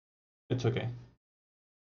It's okay.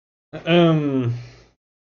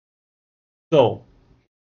 So,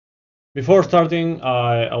 before starting,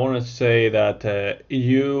 I wanted to say that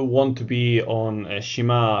you want to be on a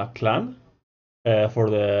Shima clan for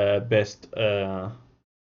the best, the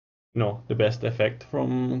best effect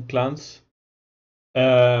from clans.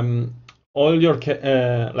 All your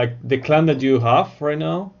like the clan that you have right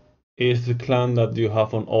now is the clan that you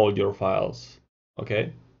have on all your files.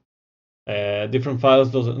 Okay. Different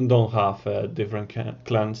files don't have different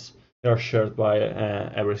clans. They are shared by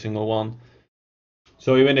every single one.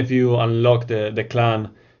 So even if you unlock the clan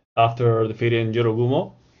after defeating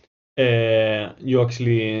Yorogumo, you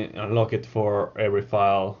actually unlock it for every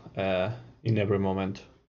file in every moment.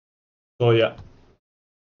 So yeah,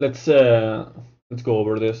 let's go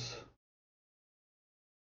over this.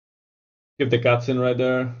 Keep the cutscene right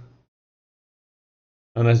there,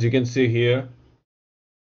 and as you can see here,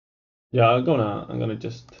 yeah, I'm gonna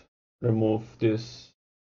just remove this.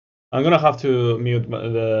 I'm gonna have to mute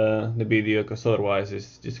the video because otherwise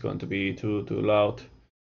it's just going to be too loud,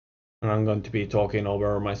 and I'm going to be talking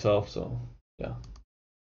over myself. So yeah.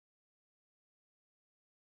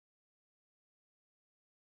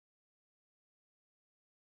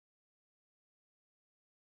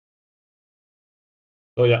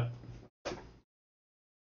 So yeah.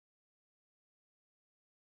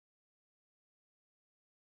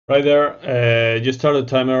 Right there, you start the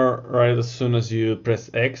timer right as soon as you press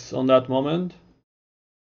X on that moment.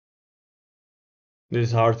 This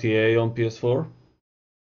is RTA on PS4.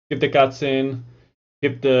 Keep the cutscene,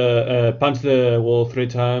 keep the punch the wall 3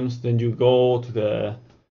 times, then you go to the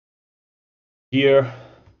here,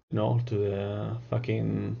 to the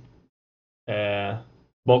fucking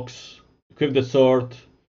box, equip the sword,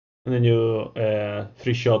 and then you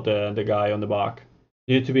 3-shot the guy on the back.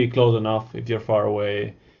 You need to be close enough. If you're far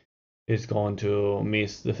away, he's going to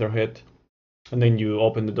miss the 3rd hit. And then you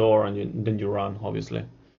open the door and then you run, obviously.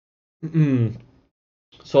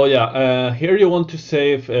 So yeah, here you want to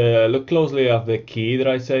save. Look closely at the key that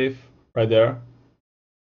I save right there.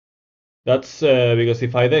 That's because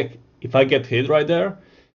if I get hit right there,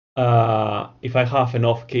 if I have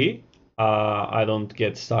enough key, I don't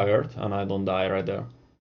get staggered and I don't die right there.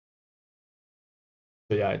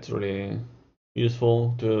 So yeah, it's really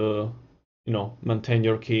useful to maintain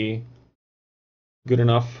your key good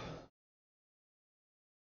enough.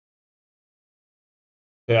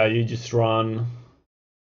 So yeah, you just run.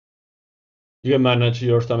 You can manage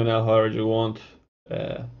your stamina however you want,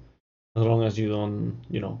 as long as you don't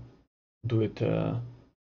do it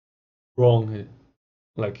wrong,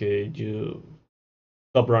 like you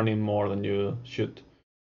stop running more than you should.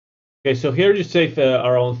 Okay, so here you save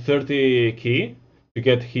around 30 key to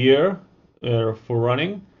get here for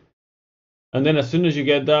running. And then as soon as you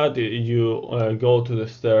get that, you go to the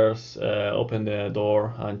stairs, open the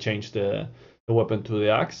door, and change the weapon to the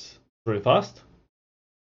axe pretty fast.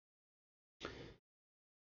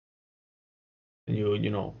 And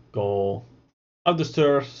you go up the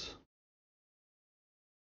stairs.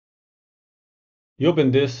 You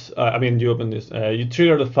open this. You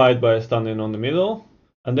trigger the fight by standing on the middle,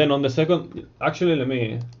 and then on the second. Actually, let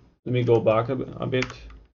me go back a bit,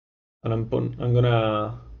 and I'm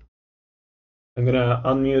gonna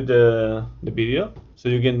unmute the video so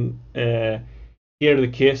you can hear the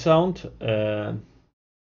key sound to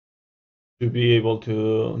be able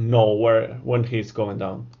to know when he's going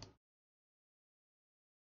down.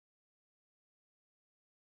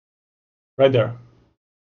 Right there.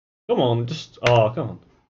 Come on, come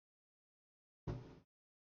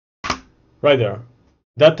on. Right there.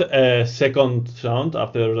 That second sound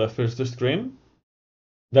after the first scream,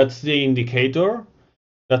 that's the indicator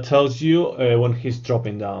that tells you when he's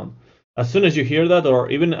dropping down. As soon as you hear that, or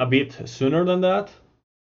even a bit sooner than that,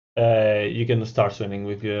 you can start swinging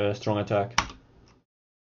with your strong attack.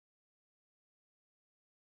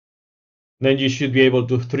 Then you should be able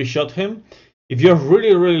to 3-shot him. If you're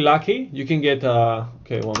really lucky, you can get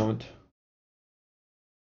okay, one moment.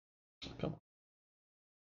 Come on.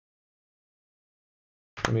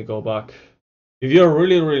 Let me go back. If you're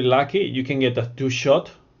really lucky, you can get a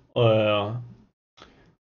 2-shot.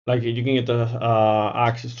 Like you can get a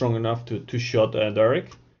axe strong enough to 2-shot Derek.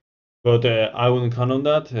 But I wouldn't count on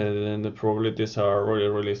that, and the probabilities are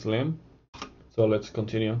really slim. So let's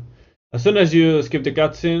continue. As soon as you skip the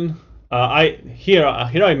cutscene, here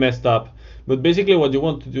I messed up. But basically, what you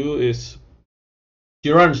want to do is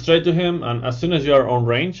you run straight to him, and as soon as you are on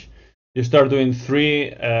range, you start doing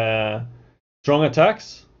 3 strong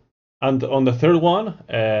attacks, and on the 3rd one,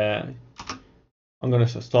 I'm gonna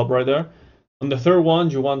stop right there. On the 3rd one,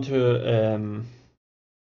 you want to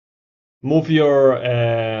move your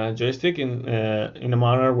joystick in a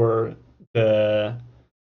manner where the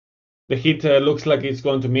hit looks like it's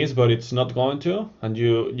going to miss, but it's not going to, and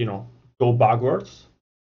you know, go backwards,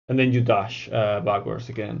 and then you dash backwards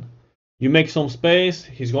again. You make some space.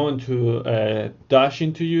 He's going to dash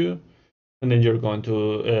into you, and then you're going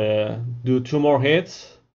to do 2 more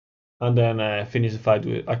hits, and then finish the fight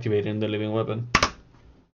with activating the living weapon.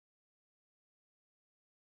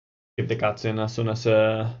 Keep the cutscene as soon as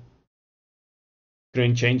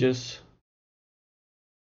screen changes.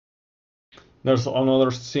 There's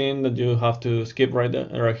another scene that you have to skip right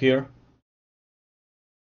here.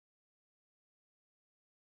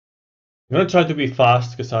 I'm gonna try to be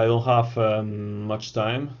fast because I don't have much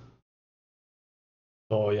time.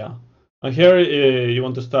 So yeah. And here you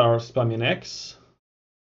want to start spamming X.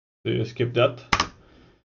 So you skip that.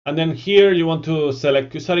 And then here you want to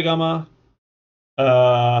select Kusarigama.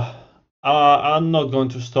 I'm not going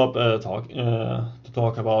to stop to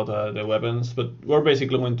talk about the weapons, but we're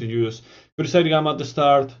basically going to use Kusarigama at the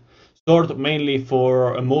start. Sword mainly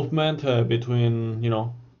for a movement between, you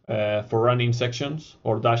know, for running sections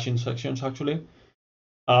or dashing sections actually,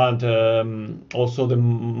 and also the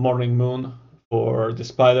morning moon for the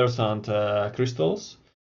spiders and crystals.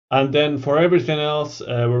 And then for everything else,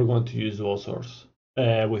 we're going to use dual swords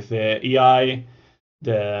with the EI,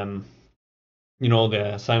 the you know,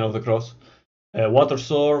 the sign of the cross, water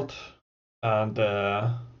sword, and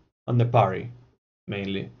the parry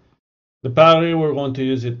mainly. The parry, we're going to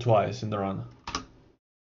use it twice in the run.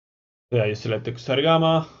 Yeah, you select the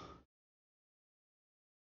Kusarigama,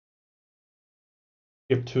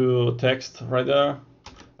 skip to text right there,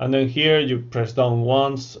 and then here you press down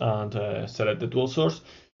once and select the dual swords.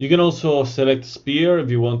 You can also select spear if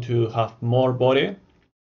you want to have more body,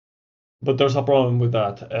 but there's a problem with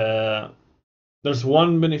that. There's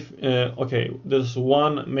one there's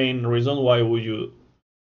one main reason why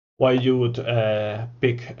you would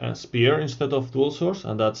pick a spear instead of dual swords,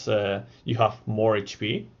 and that's you have more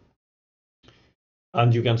HP.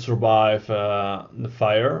 And you can survive the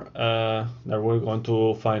fire that we're going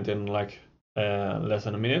to find in like less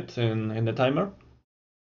than a minute in the timer.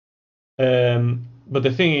 But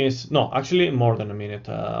the thing is, no, actually more than a minute,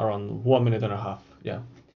 around 1 minute and a half, yeah.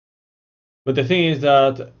 But the thing is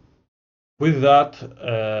that with that,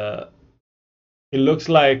 it looks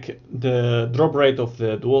like the drop rate of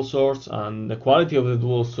the dual swords and the quality of the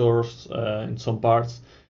dual swords in some parts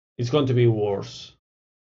is going to be worse.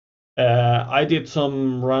 I did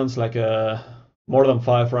some runs, like more than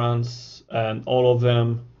 5 runs, and all of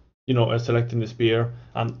them, you know, selecting the spear,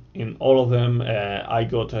 and in all of them I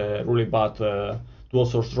got a really bad dual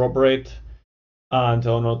source drop rate, and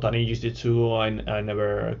on Otani UC2 I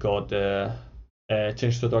never got the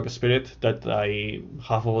change to dark spirit that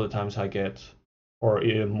half of the times I get, or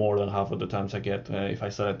even more than half of the times I get if I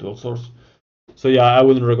select dual source. So yeah, I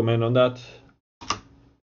wouldn't recommend on that.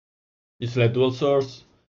 You select dual source,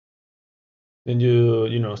 then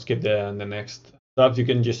you know, skip the next stuff. You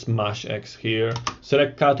can just smash X here.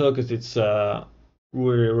 Select Kato because it's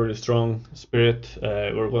really strong spirit.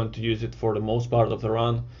 We're going to use it for the most part of the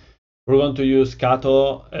run. We're going to use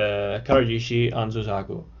Kato, Karajishi, and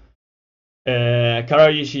Suzaku.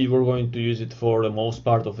 Karajishi, we're going to use it for the most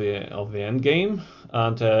part of the end game,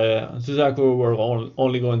 and Suzaku, we're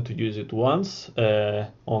only going to use it once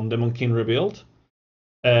on Demon King rebuild.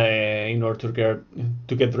 In order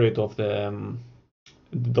to get rid of the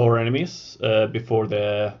door enemies before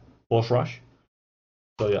the boss rush.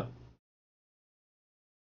 So yeah.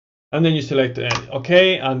 And then you select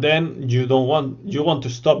OK, and then you want to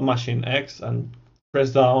stop mashing X and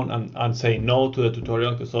press down and say no to the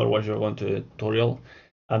tutorial, because otherwise you're going to the tutorial,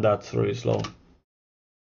 and that's really slow.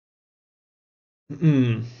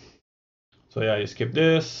 So yeah, you skip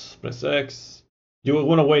this, press X. You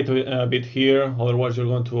want to wait a bit here, otherwise you're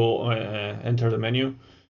going to enter the menu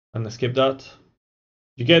and skip that.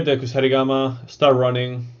 You get the Kusarigama, start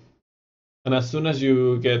running, and as soon as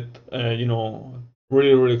you get, you know,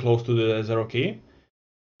 really close to the 0 key,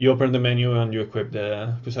 you open the menu and you equip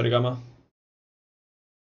the Kusarigama,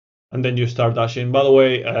 and then you start dashing. By the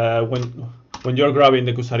way, when you're grabbing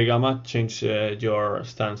the Kusarigama, change your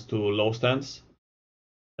stance to low stance,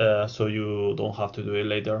 so you don't have to do it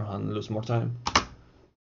later and lose more time.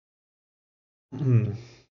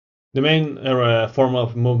 The main form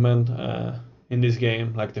of movement in this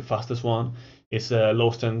game, like the fastest one, is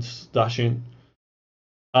low stance dashing,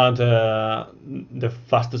 and the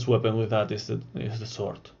fastest weapon with that is the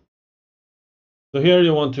sword. So here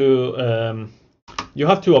you want to you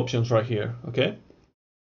have 2 options right here. Okay,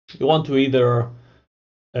 you want to either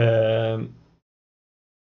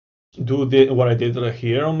do what I did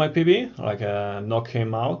here on my PB, like knock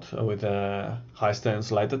him out with a high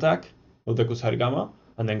stance light attack with the Kusarigama,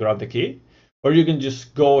 and then grab the key. Or you can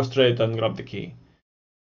just go straight and grab the key.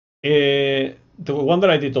 The one that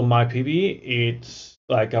I did on my PB, it's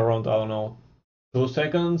like around, I don't know, 2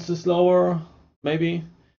 seconds slower, maybe.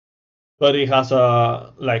 But it has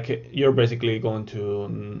a, like, you're basically going to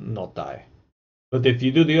not die. But if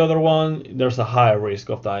you do the other one, there's a higher risk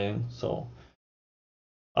of dying, so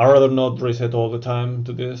I'd rather not reset all the time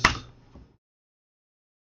to this.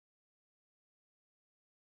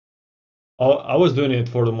 I was doing it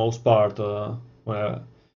for the most part when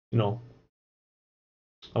you know,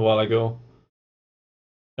 a while ago.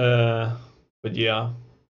 But yeah,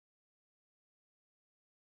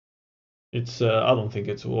 it's I don't think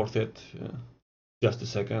it's worth it. Just the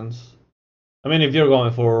seconds. I mean, if you're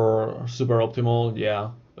going for super optimal,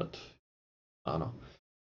 yeah, but I don't know.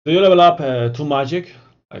 So you level up to magic,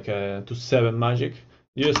 like to 7 magic.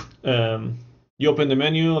 You just you open the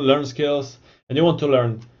menu, learn skills, and you want to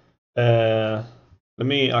learn. Let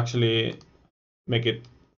me actually make it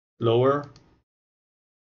lower,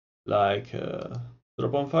 like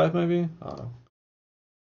 0.5 maybe. I don't know.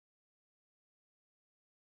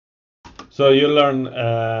 So you learn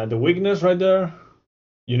the weakness right there.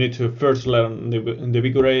 You need to first learn the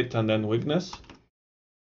invigorate and then weakness.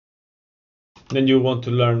 Then you want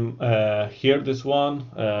to learn here this one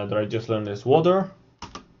that I just learned is water.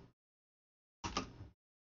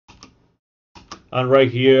 And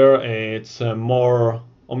right here it's more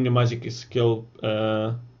Omnimagic skill,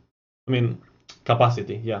 I mean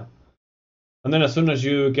capacity, yeah. And then as soon as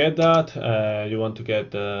you get that, you want to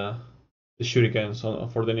get the shurikens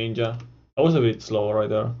for the ninja. I was a bit slow right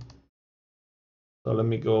there. So let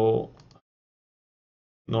me go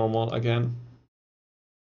normal again.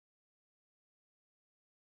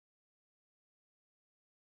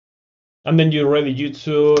 And then you're ready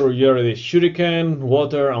jutsu, you're ready shuriken,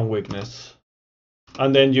 water, and weakness.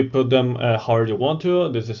 And then you put them however you want to.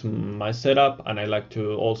 This is my setup, and I like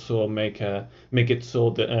to also make it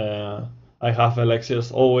so that I have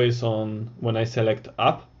elixirs always on when I select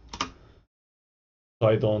up, so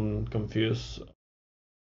I don't confuse.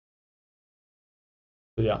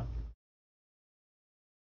 So yeah.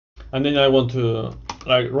 And then I want to,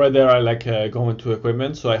 like right there, I like going to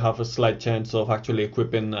equipment, so I have a slight chance of actually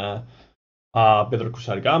equipping a better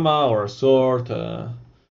Kusarigama or a sword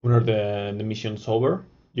when the mission's over.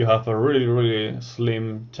 You have a really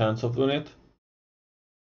slim chance of doing it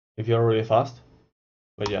if you're really fast.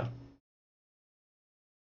 But yeah.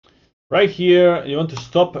 Right here, you want to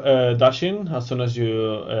stop dashing as soon as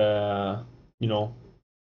you know,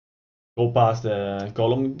 go past the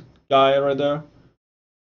column guy right there.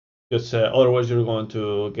 Because otherwise you're going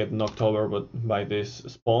to get knocked over by this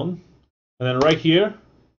spawn. And then right here,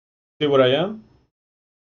 see where I am?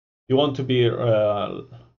 You want to be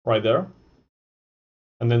right there.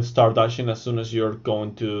 And then start dashing as soon as you're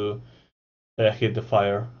going to hit the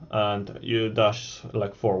fire. And you dash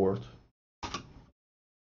like forward.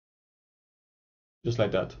 Just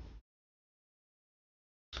like that.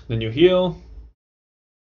 Then you heal.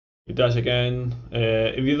 You dash again.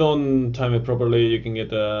 If you don't time it properly, you can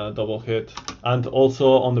get a double hit. And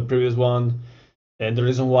also on the previous one, and the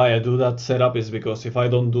reason why I do that setup is because if I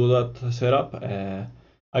don't do that setup,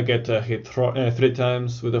 I get hit 3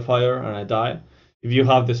 times with the fire and I die. If you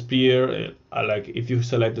have the spear, like if you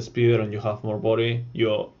select the spear and you have more body,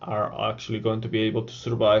 you are actually going to be able to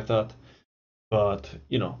survive that. But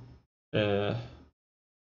you know,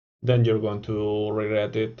 then you're going to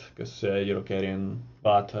regret it because you're getting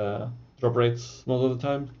bad drop rates most of the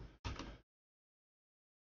time.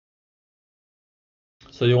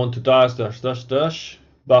 So you want to dash,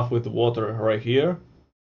 buff with water right here.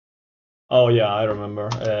 Oh yeah, I remember.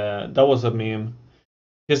 That was a meme.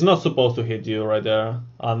 He's not supposed to hit you right there.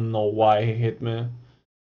 I don't know why he hit me.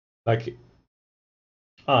 Like,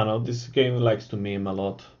 I don't know, this game likes to meme a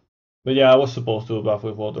lot. But yeah, I was supposed to buff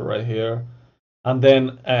with water right here. And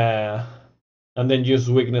then use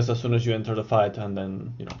weakness as soon as you enter the fight, and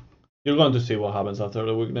then, you know, you're going to see what happens after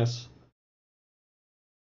the weakness.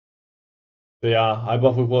 So yeah, I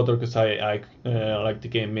buff with water because I like the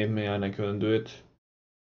game made me and I couldn't do it.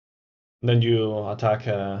 And then you attack,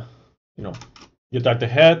 you know, you attack the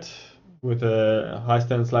head with a high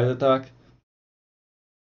stance light attack.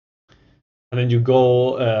 And then you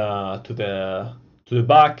go to the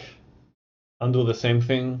back and do the same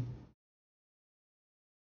thing.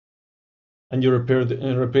 And you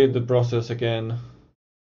repeat the process again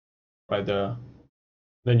right there.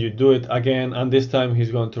 Then you do it again, and this time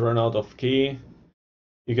he's going to run out of ki.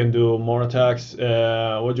 You can do more attacks.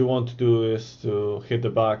 What you want to do is to hit the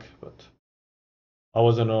back, but I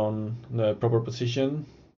wasn't on the proper position.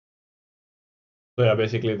 So yeah,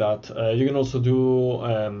 basically that. You can also do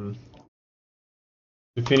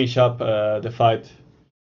to finish up the fight.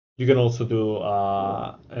 You can also do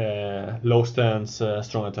low stance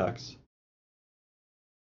strong attacks.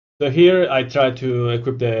 So here I tried to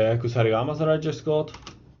equip the Kusarigamas that I just got.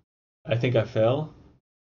 I think I fell.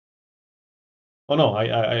 Oh no,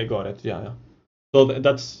 I got it. Yeah. So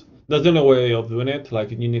that's the only way of doing it.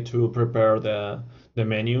 Like you need to prepare the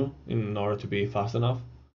menu in order to be fast enough.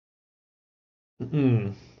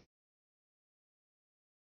 Hmm.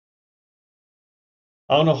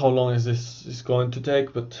 I don't know how long is this is going to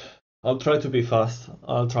take, but I'll try to be fast.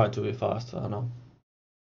 I'll try to be fast. I don't know.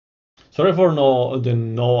 Sorry for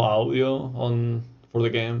no audio on for the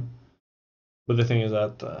game, but the thing is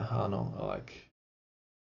that I don't know. Like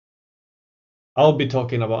I'll be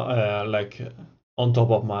talking about like on top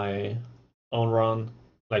of my own run,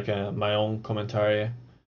 like my own commentary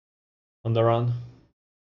on the run.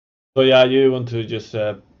 So yeah, you want to just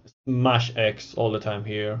smash X all the time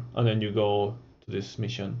here, and then you go to this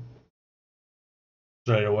mission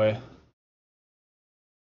straight away.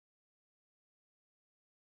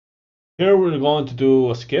 Here we're going to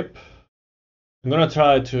do a skip. I'm gonna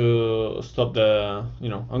try to stop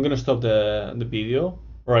I'm gonna stop the video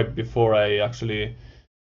right before I actually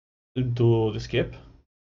do the skip.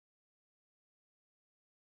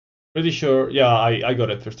 Pretty sure, yeah, I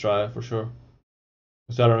got it first try for sure.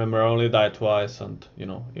 Because I remember I only died twice and,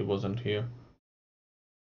 it wasn't here.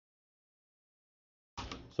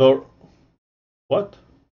 So, what?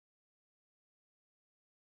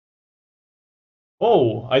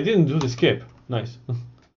 Oh, I didn't do the skip. Nice.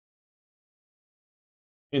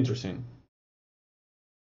 Interesting.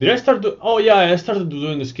 Did I start oh yeah, I started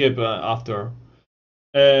doing the skip after.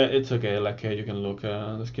 It's okay, like you can look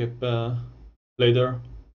the skip later.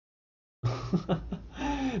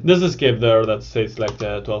 There's a skip there that says like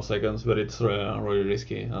 12 seconds, but it's really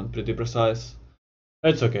risky and pretty precise.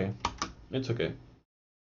 It's okay. It's okay.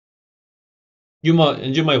 You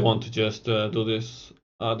might want to just do this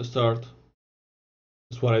at the start.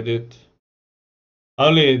 That's what I did. I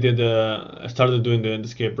only started doing the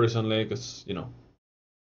escape recently because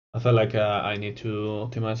I felt like I need to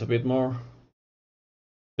optimize a bit more.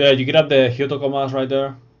 Yeah, you grab the Hyoto commas right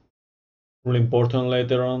there. Really important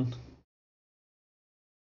later on.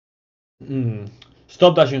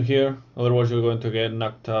 Stop dashing here, otherwise you're going to get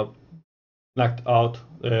knocked out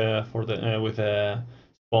for the with a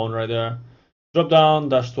spawn right there. Drop down,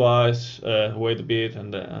 dash twice, wait a bit,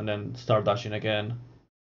 and then start dashing again,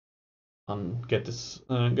 and get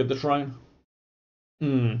the shrine.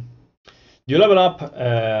 You level up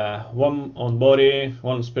one on body,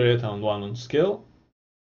 one on spirit, and one on skill.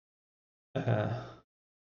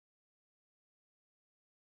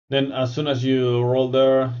 Then as soon as you roll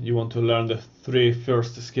there, you want to learn the 3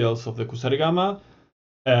 first skills of the Kusarigama.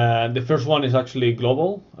 The first one is actually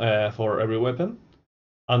global for every weapon,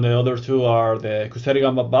 and the other 2 are the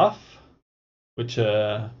Kusarigama buff, which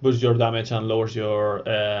boosts your damage and lowers your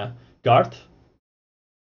guard.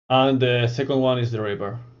 And the second one is the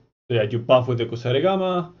Reaper. So yeah, you buff with the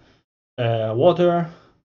Kusarigama, water,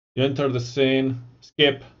 you enter the scene,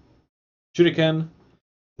 skip, shuriken,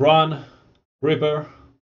 run, Reaper.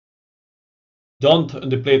 Don't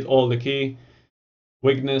deplete all the ki,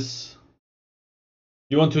 weakness.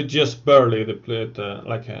 You want to just barely deplete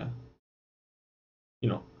like a,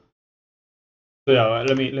 So yeah,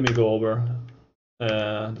 let me go over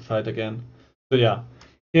the fight again. So yeah,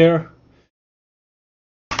 here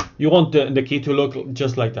you want the key to look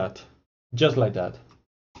just like that, just like that.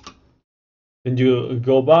 Then you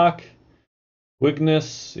go back,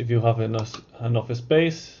 weakness if you have enough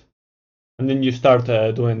space, and then you start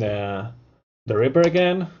doing the Reaper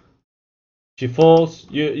again. She falls.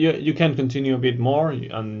 You can continue a bit more,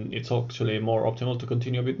 and it's actually more optimal to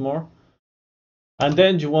continue a bit more. And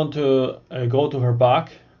then you want to go to her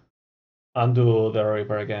back and do the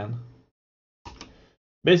Reaper again.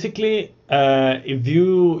 Basically, if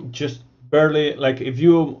you just barely, like if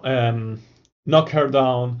you knock her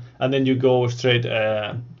down and then you go straight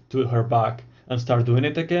to her back and start doing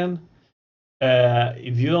it again,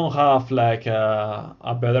 if you don't have like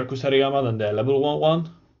a better Kusarigama than the level 1,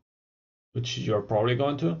 which you're probably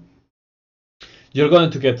going to, you're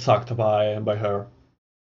going to get sucked by her.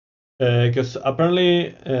 Because apparently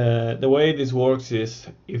the way this works is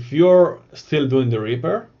if you're still doing the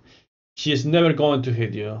Reaper, she's never going to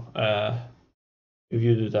hit you if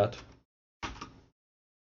you do that.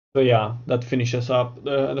 So yeah, that finishes up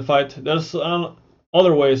the fight. There's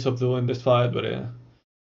other ways of doing this fight, but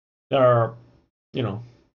there are, you know,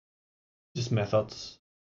 just methods.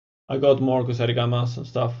 I got more Kusarigamas and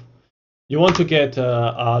stuff. You want to get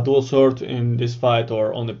a dual sword in this fight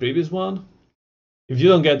or on the previous one. If you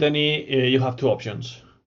don't get any, you have two options.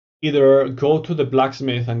 Either go to the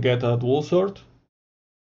blacksmith and get a dual sword,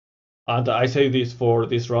 and I say this for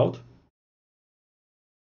this route,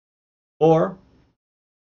 or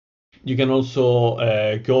you can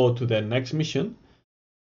also go to the next mission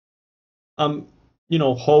and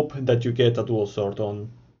hope that you get a dual sword on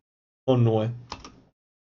Nioh.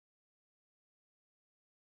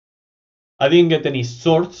 I didn't get any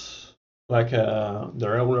swords like the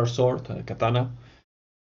regular sword, katana.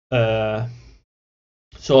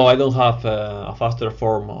 So I don't have a faster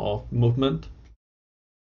form of movement.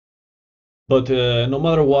 But no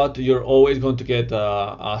matter what, you're always going to get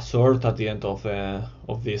a sword at the end of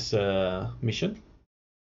this mission.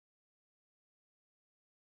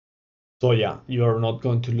 So yeah, you're not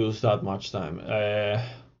going to lose that much time.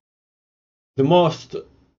 The most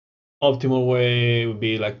optimal way would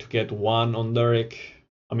be like to get one on Derek.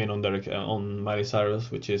 I mean on Derek on Miley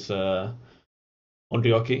Cyrus, which is on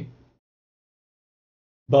Ryoki.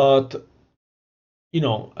 But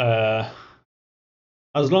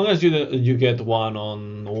as long as you get one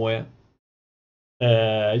on Nioh,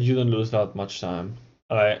 you don't lose that much time.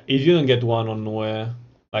 If you don't get one on Nioh,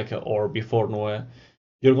 or before Nioh,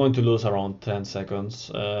 you're going to lose around 10 seconds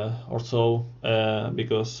or so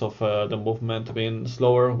because of the movement being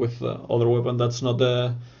slower with other weapon that's not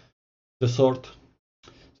the sword.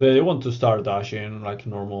 So you want to start dashing like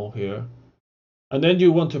normal here. And then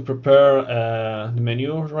you want to prepare the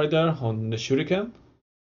menu right there on the shuriken,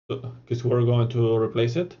 because we're going to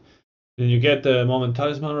replace it. Then you get the moment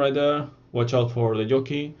talisman right there. Watch out for the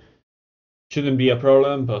jockey. Shouldn't be a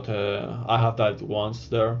problem, but I have that once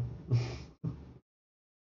there.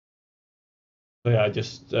 So yeah,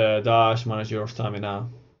 just dash, manage your stamina,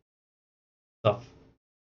 stuff.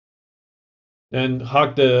 And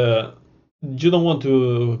hack the. You don't want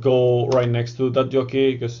to go right next to that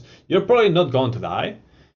jockey because you're probably not going to die,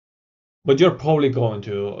 but you're probably going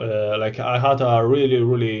to. Like I had a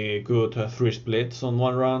really good 3 splits on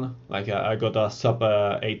one run. Like I got a sub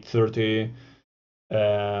 830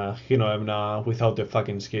 Hinoemna without the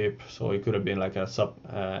fucking skip, so it could have been like a sub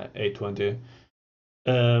 820.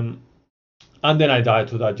 And then I died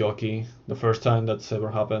to that jockey the first time that's ever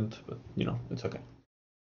happened, but it's okay.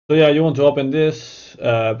 So yeah, you want to open this,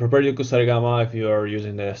 prepare your Kusarigama if you are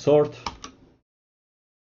using the sword.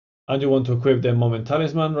 And you want to equip the Moment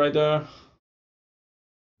Talisman right there.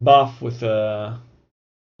 Buff with the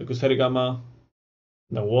Kusarigama,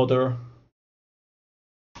 the water.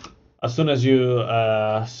 As soon as you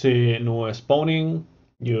see Nioh spawning,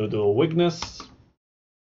 you do weakness.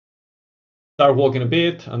 Start walking a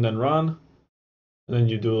bit and then run. And then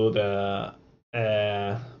you do the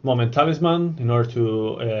Moment Talisman in order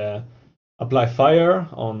to apply fire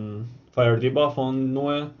debuff on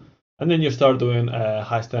Nioh. And then you start doing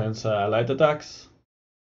high stance light attacks.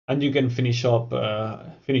 And you can finish off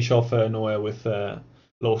Nioh with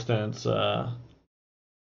low stance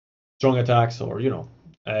strong attacks, or you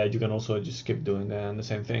can also just keep doing the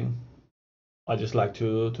same thing. I just like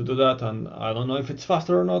to do that, and I don't know if it's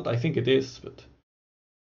faster or not. I think it is, but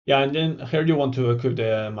yeah. And then here you want to equip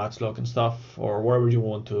the matchlock and stuff, or wherever you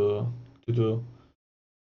want to do.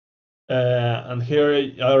 And here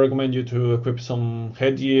I recommend you to equip some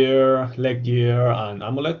headgear, leg gear, and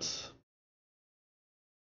amulets.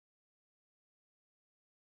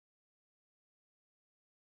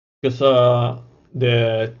 Because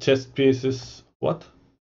the chest pieces. What?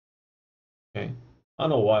 Okay. I don't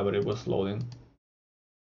know why, but it was loading.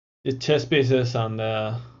 The chest pieces and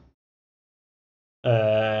uh,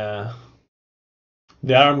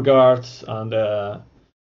 the arm guards and the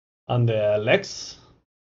legs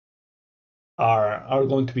are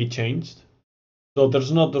going to be changed. So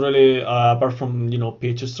there's not really, apart from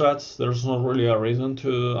pitch strats, there's not really a reason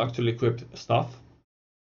to actually equip stuff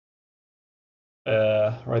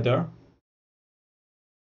right there.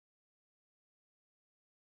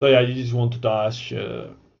 So yeah, you just want to dash,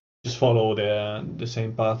 just follow the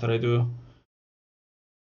same path that I do.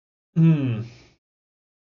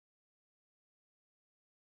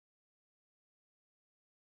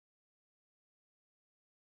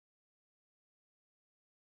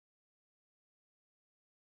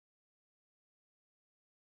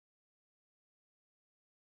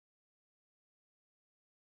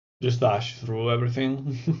 Just dash through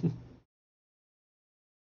everything.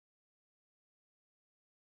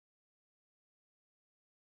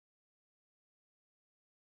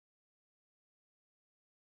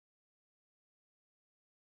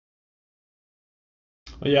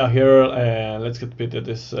 Yeah, here let's get Peter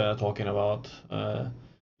this talking about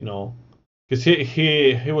you know, because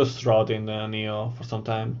he was throughout Nioh for some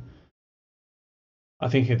time. I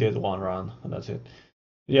think he did one run and that's it.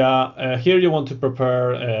 Yeah, here you want to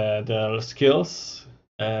prepare the skills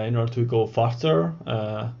in order to go faster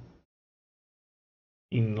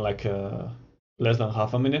in like less than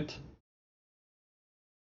half a minute,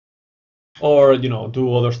 or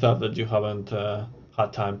do other stuff that you haven't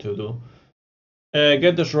had time to do.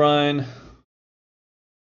 Get the shrine,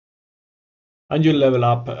 and you level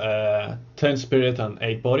up 10 spirit and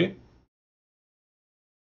 8 body.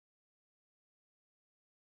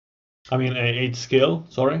 I mean 8 skill.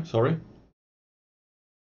 Sorry. So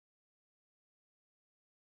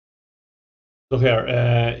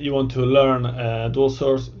here you want to learn dual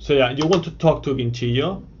source. So yeah, you want to talk to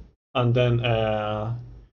Ginchillo, and then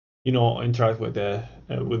interact with the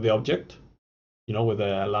object, with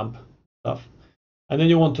the lamp stuff. And then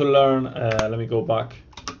you want to learn, let me go back.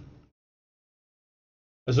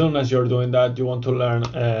 As soon as you're doing that, you want to learn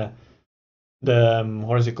the,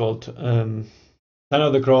 what is it called? Sign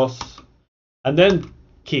of the Cross, and then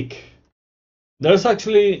kick. There's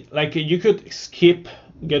actually, like, you could skip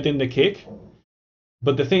getting the kick,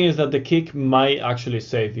 but the thing is that the kick might actually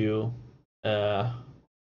save you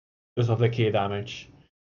because of the key damage.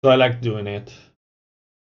 So I like doing it.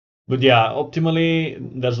 But yeah, optimally,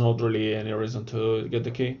 there's not really any reason to get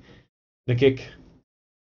the kick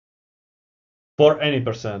for any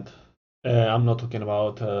percent. I'm not talking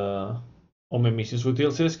about Omen missions with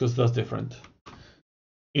DLCs because that's different.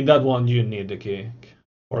 In that one, you need the kick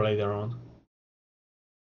for later on.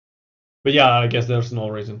 But yeah, I guess there's no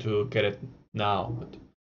reason to get it now.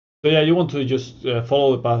 So yeah, you want to just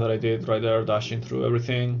follow the path that I did right there, dashing through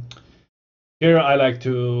everything. Here I like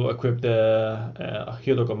to equip the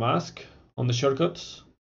Hyodoko mask on the shortcuts.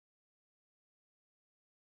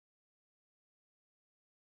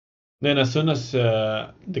 Then as soon as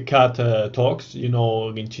the cat talks, you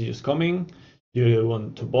know Ginchi is coming. You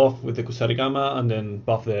want to buff with the Kusarigama and then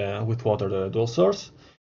buff with water the dual source.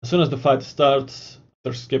 As soon as the fight starts,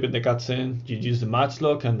 after skipping the cutscene, you use the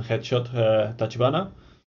matchlock and headshot Tachibana.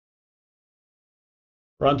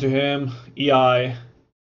 Run to him, EI,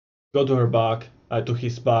 go to her back, to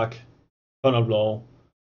his back, final blow,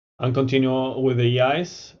 and continue with the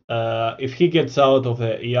EIs. If he gets out of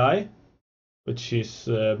the EI, which he's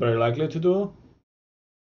very likely to do,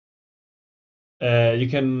 you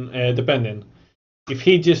can, depending. If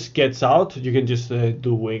he just gets out, you can just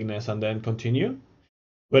do weakness and then continue.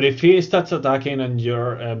 But if he starts attacking and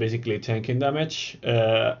you're basically tanking damage,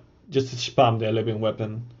 just spam the living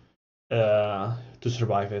weapon to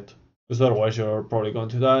survive it. Because otherwise you're probably going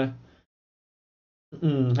to die.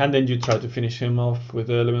 And then you try to finish him off with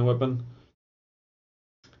the living weapon.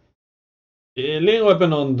 Living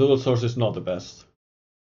weapon on dual source is not the best.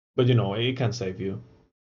 But it can save you.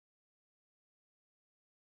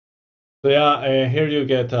 So yeah, here you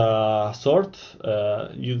get a sword.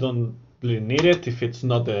 You don't really need it if it's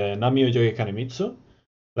not the Nioh Yogi Kanemitsu.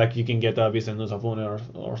 Like you can get a Vizen no Safune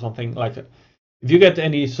or something. Like if you get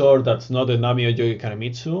any sword that's not the Nioh Yogi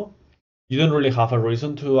Kanemitsu, you don't really have a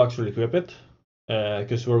reason to actually equip it.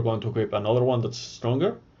 Because we're going to equip another one that's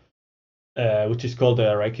stronger. Which is called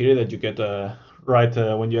the Raikiri that you get right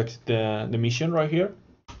when you exit the mission right here.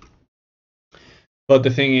 But the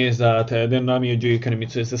thing is that the Nioh Yogi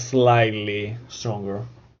Kanemitsu is slightly stronger.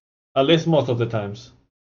 At least most of the times.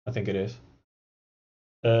 I think it is.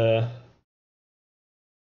 So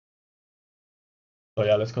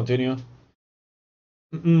yeah, let's continue.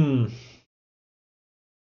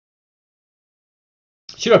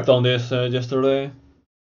 Should have done this yesterday.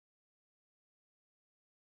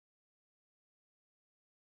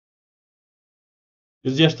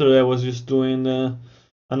 Because yesterday I was just doing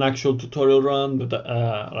an actual tutorial run, but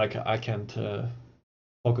like I can't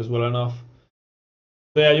focus well enough.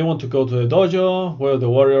 So yeah, you want to go to the dojo where the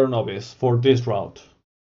warrior novice for this route.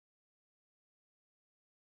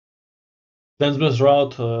 Densbless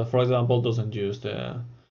route, for example, doesn't use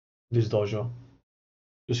this dojo.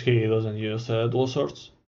 Because he doesn't use dual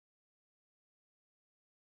swords.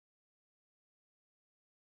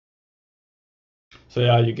 So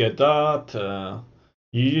yeah, you get that.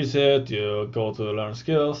 You use it. You go to learn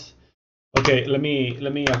skills. Okay, let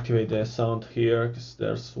me activate the sound here because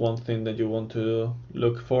there's one thing that you want to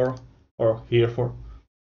look for or hear for.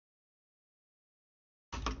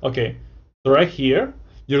 Okay, so right here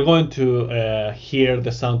you're going to hear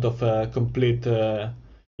the sound of complete.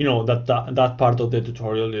 That part of the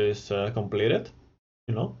tutorial is completed.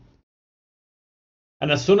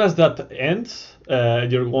 And as soon as that ends,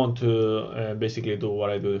 you're going to basically do what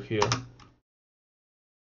I do here.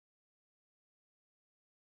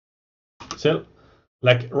 So,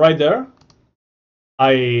 like right there,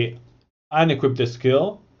 I unequip the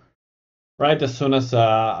skill right as soon as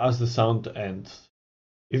the sound ends.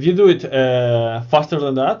 If you do it faster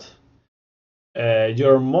than that,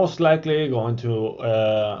 you're most likely going to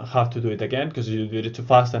have to do it again because you did it too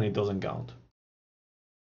fast and it doesn't count.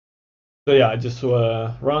 So yeah, just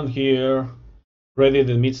run here, ready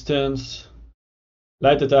the mid stance,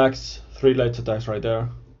 light attacks, 3 light attacks right there.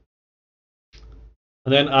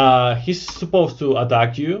 And then he's supposed to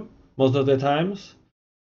attack you most of the times,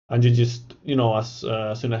 and you just,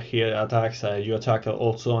 as soon as he attacks, you attack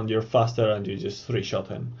also, and you're faster, and you just 3-shot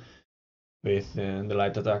him with the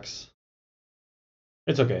light attacks.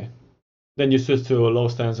 It's okay. Then you switch to low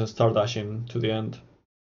stance and start dashing to the end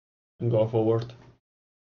and go forward.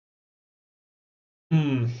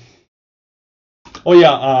 Oh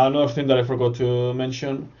yeah, another thing that I forgot to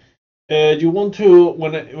mention. You want to,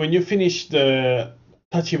 when you finish the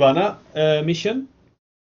Tachibana mission,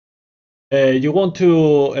 you want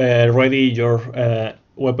to ready your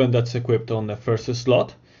weapon that's equipped on the first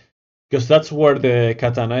slot, because that's where the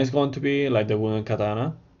katana is going to be, like the wooden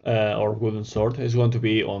katana or wooden sword is going to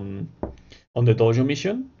be on the dojo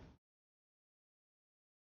mission.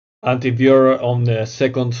 And if you're on the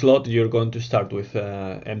second slot, you're going to start with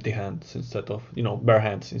empty hands instead of, bare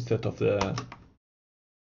hands instead of the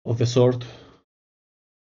sword.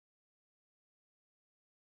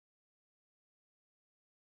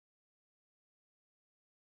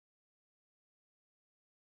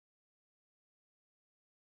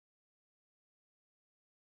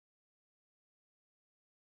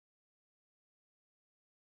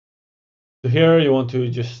 So here you want to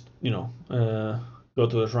just, go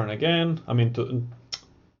to the shrine again. I mean, to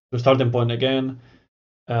starting point again,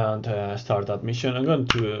 and start that mission. I'm going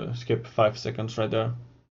to skip 5 seconds right there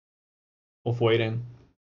of waiting.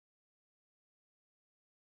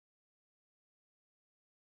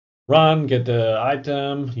 Run, get the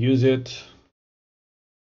item, use it.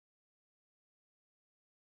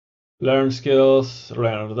 Learn skills,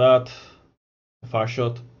 learn that. Far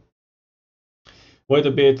shot. Wait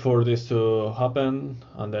a bit for this to happen,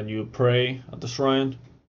 and then you pray at the shrine.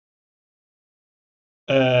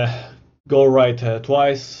 Go right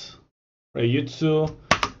twice. Reijutsu.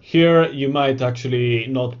 Here you might actually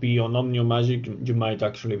not be on Omnio Magic, you might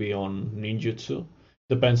actually be on Ninjutsu.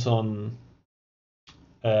 Depends on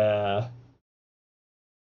where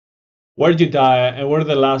you die and where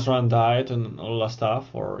the last run died and all that stuff,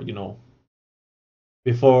 or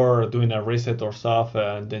before doing a reset or stuff,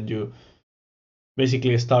 and then you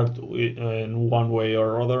basically start in one way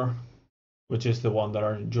or other, which is the one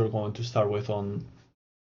that you're going to start with on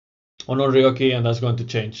Oryoki, and that's going to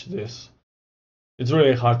change this. It's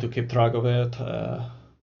really hard to keep track of it. I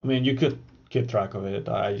mean, you could keep track of it.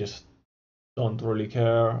 I just don't really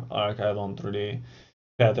care. Like, I don't really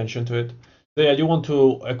pay attention to it. So yeah, you want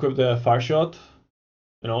to equip the fire shot,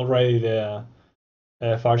 ready the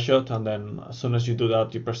fire shot, and then as soon as you do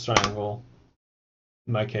that, you press triangle,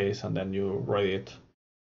 in my case, and then you ready it.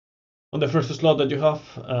 On the first slot that you have,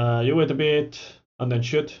 you wait a bit, and then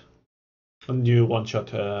shoot, and you one-shot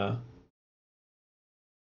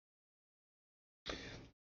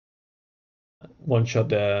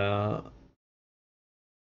the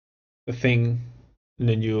thing, and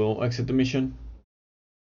then you exit the mission.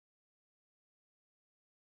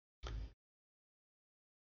 I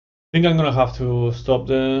think I'm gonna have to stop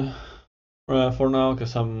the for now,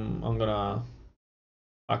 because I'm gonna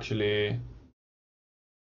actually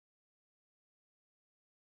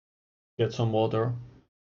get some water.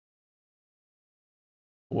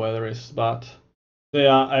 Weather is bad. So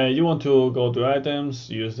yeah, you want to go to items,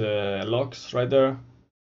 use the locks right there.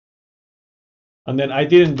 And then I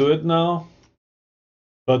didn't do it now,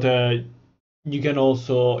 but you can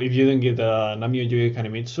also, if you didn't get Namio Yugi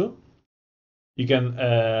Kanemitsu, you can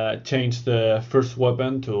change the first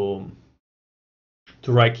weapon to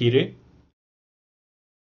Raikiri.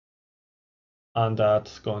 And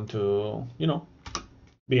that's going to,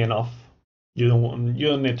 be enough. You don't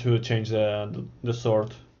need to change the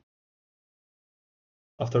sword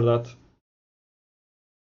after that.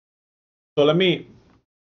 So let me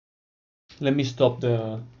stop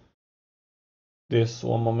this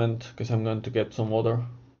one moment, because I'm going to get some water.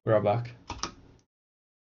 We're back.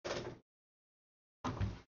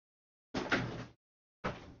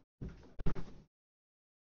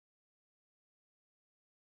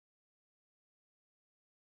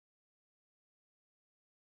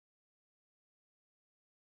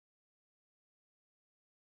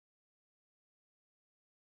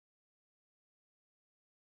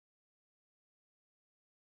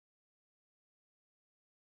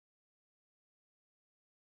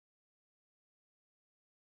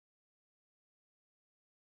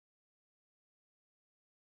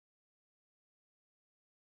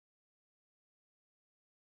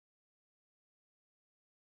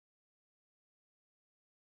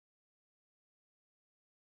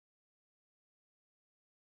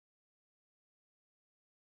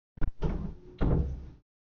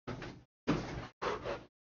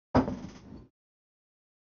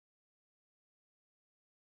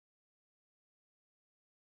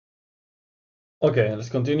 Okay, let's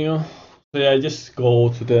continue. So yeah, just go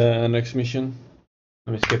to the next mission.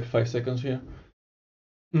 Let me skip 5 seconds here.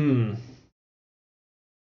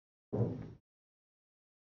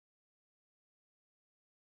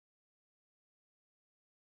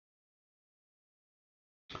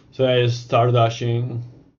 So I start dashing.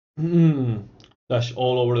 Dash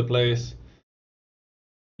all over the place.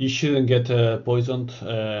 You shouldn't get poisoned.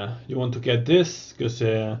 You want to get this because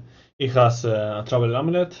it has a travel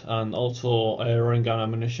amulet and also a roaring gun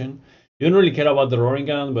ammunition. You don't really care about the roaring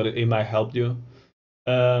gun, but it might help you.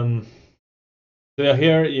 So yeah,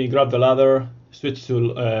 here you grab the ladder, switch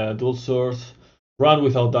to dual swords, run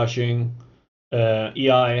without dashing,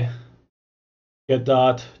 EI, get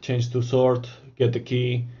that, change to sword, get the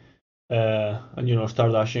key, and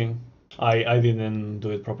start dashing. I didn't do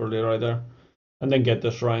it properly right there, and then get the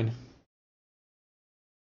shrine.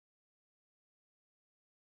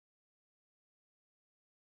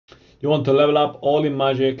 You want to level up all in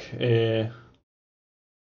magic. You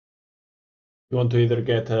want to either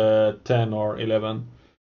get 10 or 11.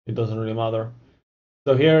 It doesn't really matter.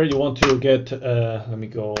 So here you want to get. Let me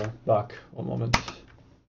go back one moment.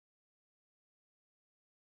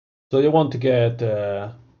 So you want to get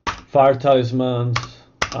fire talismans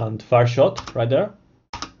and fire shot right there.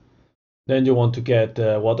 Then you want to get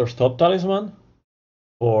water stop talisman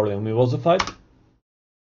for the Umebozu fight,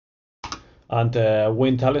 and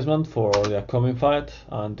wind talisman for the upcoming fight,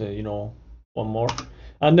 and one more,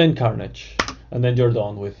 and then carnage, and then you're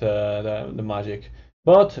done with the magic.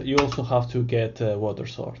 But you also have to get water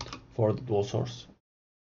sword for the dual swords.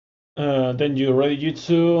 Then you ready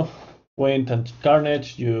jutsu, wind and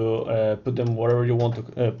carnage. You put them wherever you want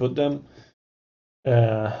to put them,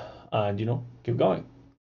 and keep going.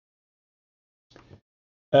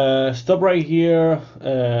 Stop right here,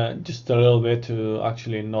 just a little bit to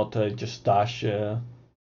actually not just dash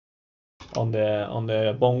on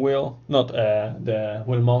the bone wheel, not the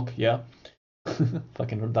wheel monk, yeah,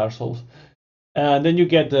 fucking Dark Souls. And then you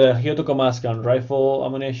get the Hyotoko mask and rifle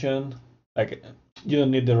ammunition. Like you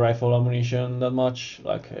don't need the rifle ammunition that much.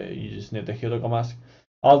 Like you just need the Hyotoko mask.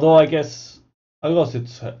 Although I guess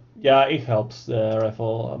it's yeah, it helps the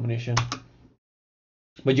rifle ammunition,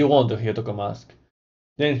 but you want the Hyotoko mask.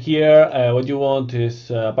 Then here, what you want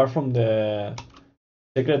is, apart from the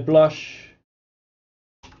Sacred Blush,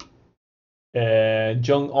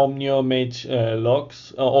 Young Omnio Mage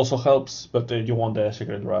Locks also helps, but you want the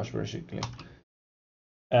Sacred Rush basically.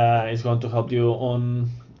 It's going to help you on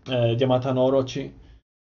Yamata no Orochi.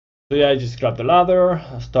 So yeah, I just grab the ladder,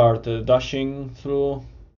 start dashing through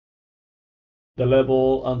the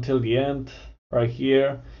level until the end, right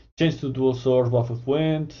here. Change to dual sword, buff with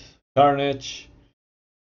wind, carnage,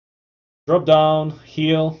 drop down,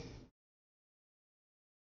 heal,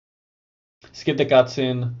 skip the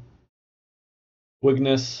cutscene,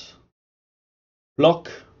 weakness,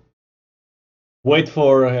 block, wait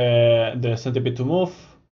for the centipede to move.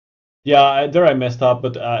 Yeah, there I messed up,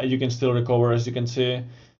 but you can still recover, as you can see.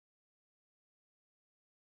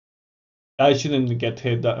 I shouldn't get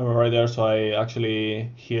hit right there, so I actually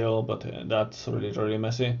heal, but that's really, really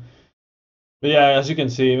messy. But yeah, as you can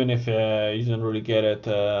see, even if you didn't really get it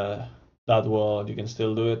that well, you can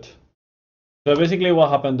still do it. So basically what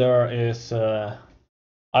happened there is I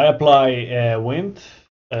apply wind.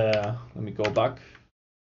 Let me go back.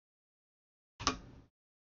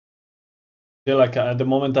 Like at the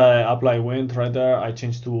moment I apply wind right there, I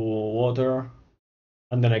change to water,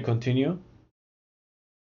 and then I continue.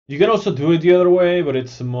 You can also do it the other way, but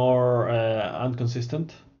it's more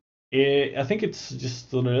inconsistent. I think it's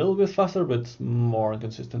just a little bit faster, but it's more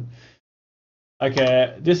inconsistent.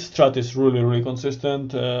 Okay, this strat is really, really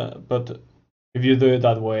consistent, but if you do it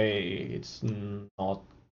that way, it's not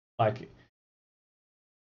like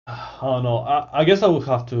I don't know. I guess I would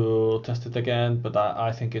have to test it again, but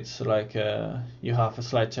I think it's like you have a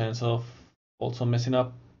slight chance of also messing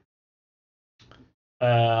up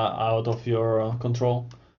out of your control.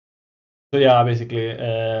 So yeah, basically,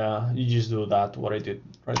 you just do that, what I did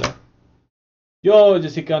right there. Yo,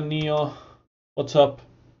 Jessica, Nioh, what's up?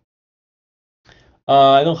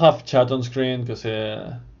 I don't have chat on screen because,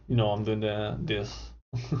 I'm doing this.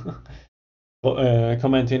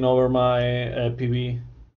 Commenting over my PB.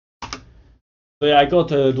 So yeah, I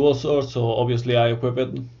got a dual sword, so obviously I equip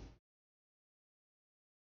it.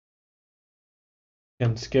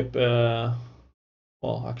 Can skip,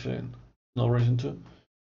 well, actually, no reason to.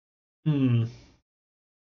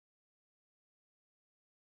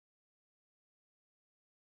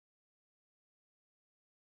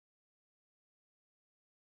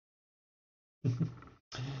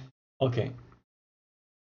 Okay.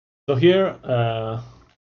 So here,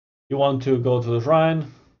 You want to go to the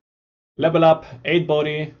shrine, level up 8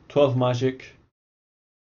 body, 12 magic.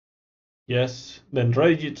 Yes, then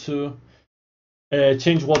Reijitsu.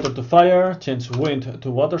 Change water to fire, change wind to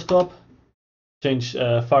water stop, change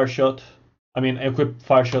fire shot. I mean, equip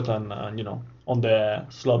fire shot and you know, on the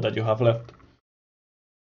slot that you have left.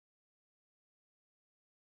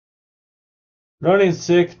 Running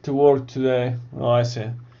sick to work today. Oh, I see.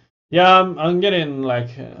 Yeah, I'm getting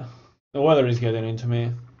like the weather is getting into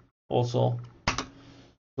me. Also,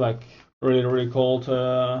 like really cold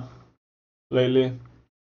lately.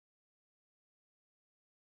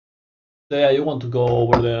 So yeah, you want to go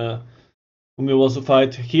over the Umiwasu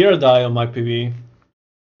fight here? Die on my PV.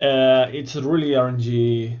 It's a really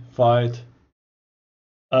RNG fight.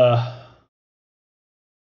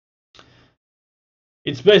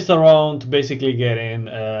 It's based around basically getting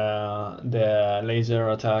the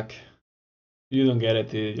laser attack. You don't get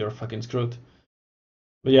it, you're fucking screwed.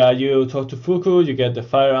 But yeah, you talk to Fuku, you get the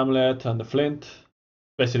fire amulet and the flint.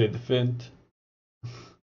 Basically the flint.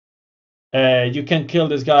 You can kill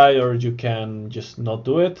this guy or you can just not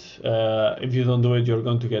do it. If you don't do it, you're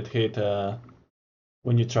going to get hit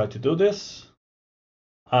when you try to do this.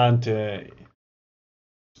 And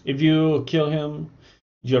if you kill him,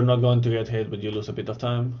 you're not going to get hit, but you lose a bit of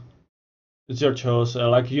time. It's your choice.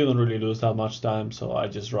 Like you don't really lose that much time, so I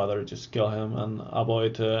just rather just kill him and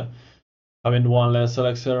avoid having one less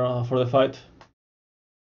elixir for the fight.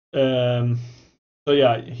 So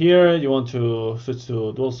yeah, here you want to switch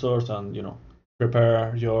to dual swords and you know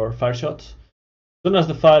prepare your fire shots. As soon as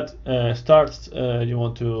the fight starts, you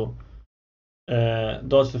want to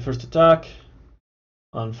dodge the first attack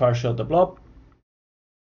and fire shot the blob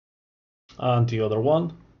and the other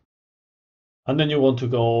one, and then you want to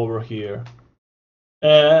go over here.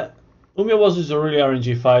 Umiyawasu is a really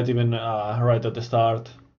RNG fight, even right at the start.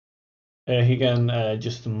 He can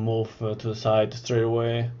just move to the side straight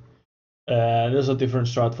away. There's a different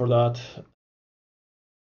strat for that.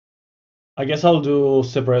 I guess I'll do a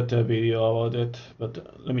separate video about it,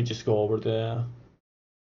 but let me just go over the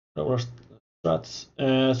strats.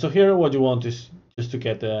 So here what you want is just to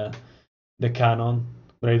get the cannon,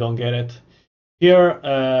 but I don't get it. Here,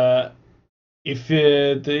 if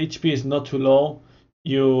the HP is not too low,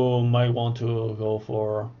 you might want to go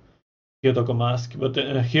for Hyotoko Mask, but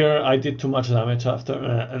here I did too much damage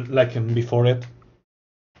after, like before it.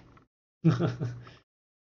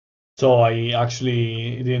 So I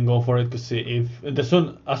actually didn't go for it because if as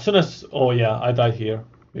soon as oh yeah, I died here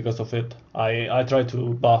because of it. I tried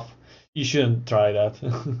to buff. You shouldn't try that.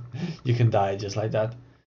 You can die just like that.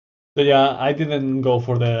 So yeah, I didn't go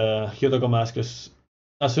for the Hyotoko Mask because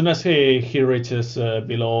as soon as he reaches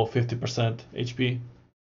below 50% HP,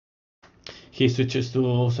 he switches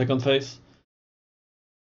to second phase.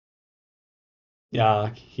 Yeah,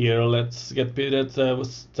 here let's get pitted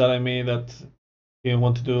was telling me that he didn't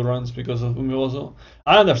want to do runs because of Umiwasu.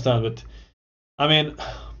 I understand, but I mean,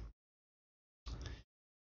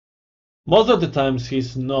 most of the times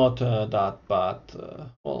he's not that bad.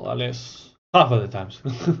 Well, at least half of the times.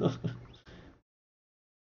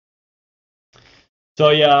 So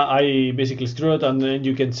yeah, I basically screw it, and then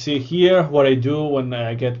you can see here what I do when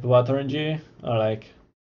I get bad RNG. Like,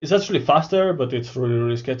 it's actually faster, but it's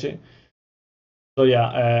really sketchy. So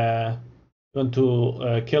yeah, going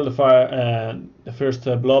to kill the fire, the first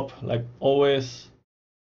blob, like always.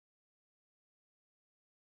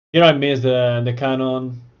 Here I missed the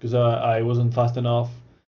cannon because I wasn't fast enough.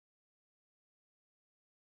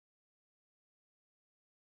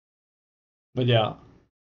 But yeah,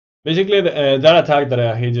 basically that attack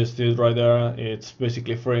that he just did right there, it's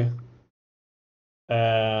basically free.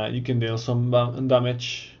 You can deal some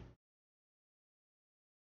damage.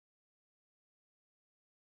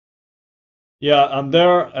 Yeah, and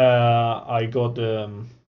there I got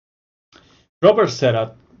proper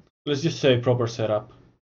setup. Let's just say proper setup.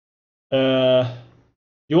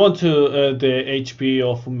 You want to the HP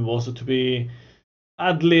of Umibosu to be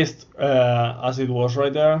at least as it was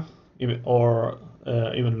right there, or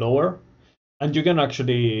even lower, and you can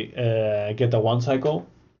actually get a one cycle.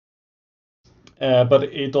 But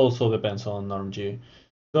it also depends on RNG.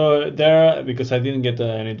 So there, because I didn't get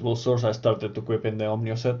any dual source, I started equipping the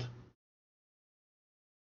Omnio set.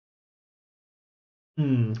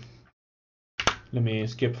 Let me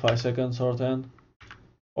skip 5 seconds or 10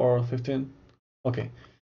 or 15. Okay.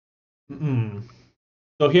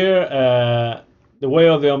 So here, the way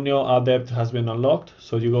of the Omnio Adept has been unlocked.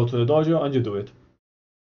 So you go to the dojo and you do it.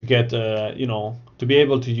 You get, you know, to be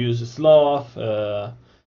able to use sloth,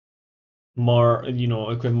 more, you know,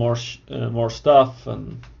 equip more stuff,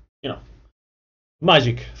 and you know,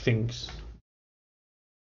 magic things.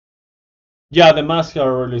 Yeah, the masks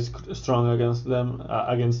are really strong against them,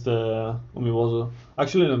 against the Umibozu.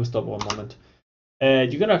 Actually, let me stop one moment.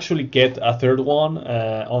 You can actually get a third one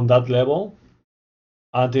on that level,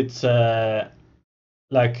 and it's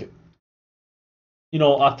like, you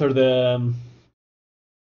know, after the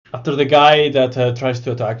guy that tries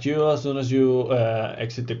to attack you as soon as you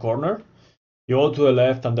exit the corner, you go to the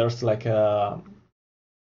left and there's like a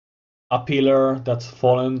pillar that's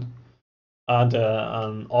fallen and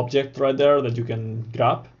an object right there that you can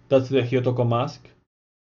grab. That's the Hyotoko mask.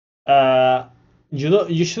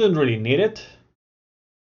 You shouldn't really need it,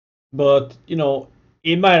 but you know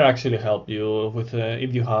it might actually help you with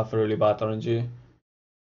if you have really bad RNG.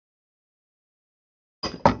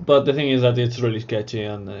 But the thing is that it's really sketchy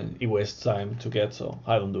and it wastes time to get, so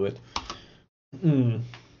I don't do it.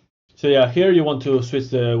 So yeah, here you want to switch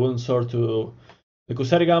the wooden sword to the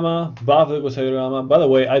Kusarigama, buff the Kusarigama. By the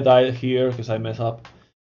way, I died here because I messed up.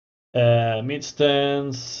 Mid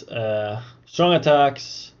stance, strong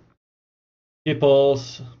attacks, keep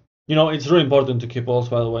pulse. You know, it's really important to keep pulse,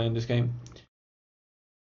 by the way, in this game.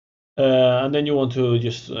 And then you want to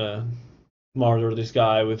just murder this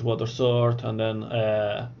guy with water sword, and then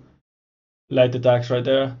light attacks right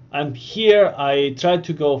there. And here I tried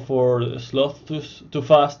to go for the sloth too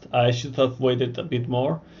fast. I should have waited a bit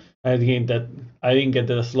more. I didn't get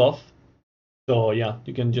the sloth. So yeah,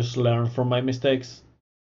 you can just learn from my mistakes.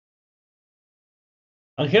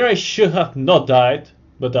 And here I should have not died,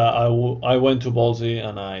 but I went too ballsy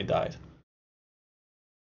and I died.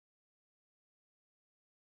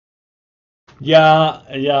 Yeah,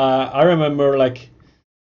 I remember like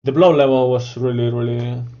the blow level was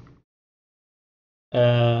really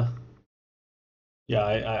uh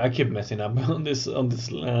yeah, I keep messing up on this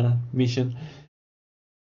mission.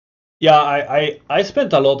 Yeah, I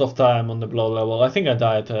spent a lot of time on the blow level. I think I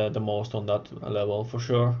died the most on that level for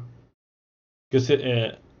sure. Because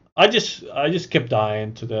I just kept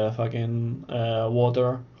dying to the fucking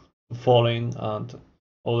water falling and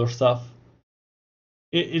other stuff.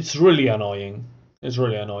 It's really annoying. It's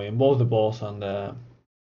really annoying, both the boss and the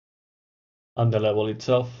level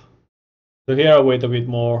itself. So here I wait a bit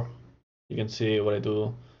more. You can see what I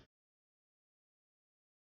do.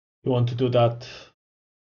 You want to do that,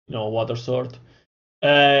 you know, water sword.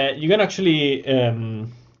 You can actually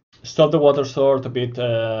stop the water sword a bit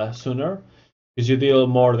sooner because you deal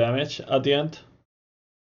more damage at the end,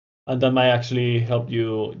 and that might actually help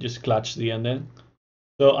you just clutch the ending.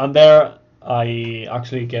 So and there I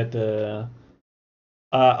actually get I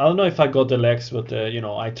don't know if I got the legs, but you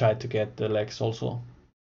know, I tried to get the legs also.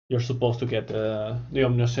 You're supposed to get the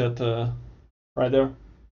Omniset right there.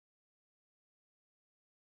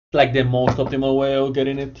 Like the most optimal way of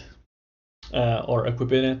getting it or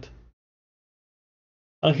equipping it.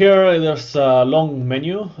 And here there's a long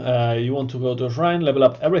menu. You want to go to shrine, level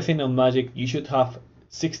up everything on magic. You should have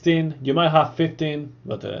 16. You might have 15,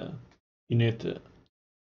 but you need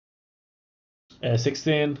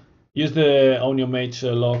 16. Use the Onio Mage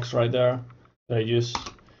logs right there that I use.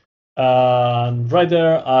 And right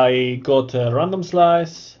there I got a random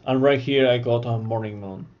slice, and right here I got a morning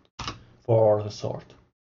moon for the sword.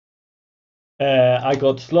 I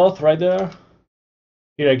got sloth right there.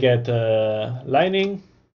 Here I get lightning.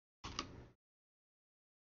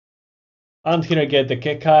 And here I get the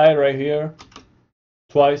Kekai right here,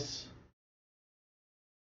 twice.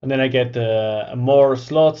 And then I get more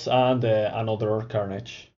slots and another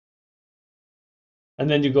Carnage. And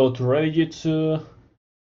then you go to Ready Jutsu,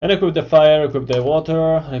 and equip the fire, equip the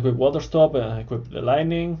water, equip water stop, and equip the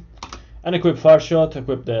lightning, and equip fire shot,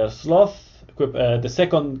 equip the sloth, equip the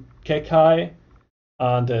second Kekai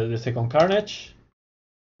and the second Carnage.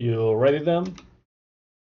 You ready them.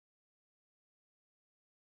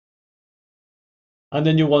 And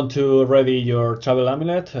then you want to ready your travel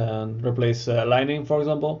amulet and replace lightning, for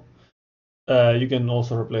example. You can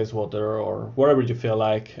also replace water or whatever you feel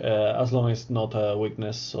like, as long as it's not a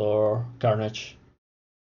weakness or carnage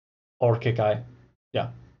or kekai. Yeah.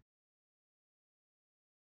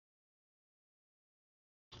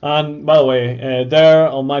 And by the way, there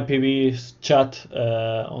on my PV chat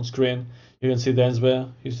on screen, you can see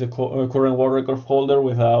Densbe. He's the current world record holder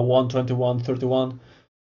with a 1:21:31.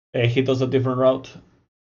 He does a different route.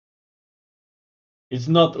 It's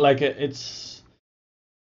not like it's.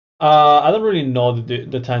 I don't really know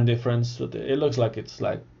the time difference, but it looks like it's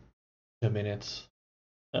like 2 minutes.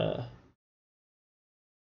 But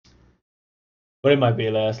it might be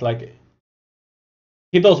less. Like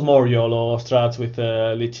he does more YOLO strats with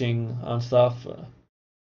leeching and stuff.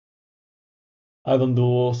 I don't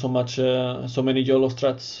do so many YOLO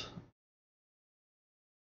strats.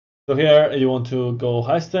 So here you want to go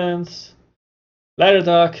high stance, Light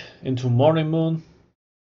attack into morning moon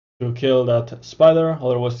to kill that spider,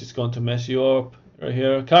 otherwise it's going to mess you up. Right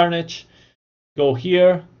here, carnage. Go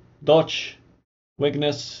here, dodge,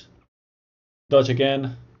 weakness, dodge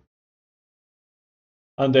again,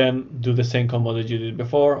 and then do the same combo that you did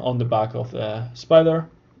before on the back of the spider.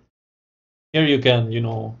 Here you can,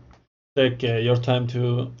 take your time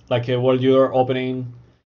to, while you're opening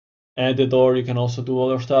the door, you can also do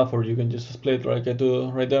other stuff, or you can just split like I do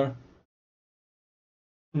right there.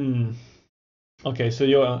 Okay, so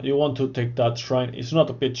you want to take that shrine. It's not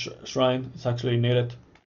a pitch shrine, it's actually needed.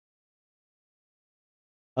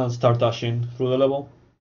 And start dashing through the level.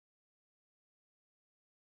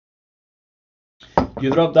 You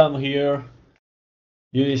drop down here,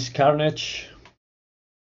 use Carnage.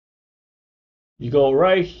 You go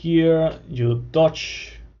right here, you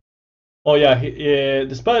dodge. Oh yeah,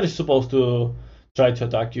 the spider is supposed to try to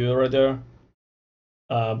attack you right there.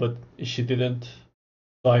 But she didn't.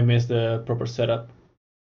 So I missed the proper setup.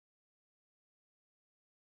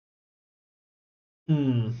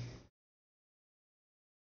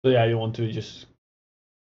 So yeah, you want to just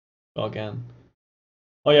go again.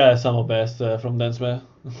 Oh yeah, Samo Best from Densme.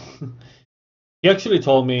 He actually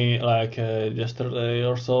told me like yesterday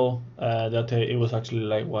or so that it was actually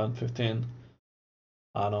like 1:15.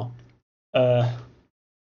 I don't know.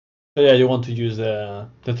 So yeah, you want to use the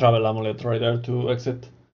travel amulet right there to exit.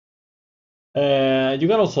 You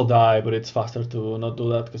can also die, but it's faster to not do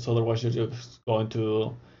that because otherwise you're just going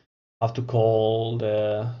to have to call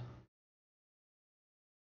the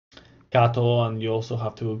Kato, and you also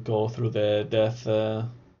have to go through the death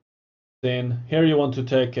thing. Here you want to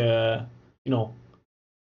take, yeah,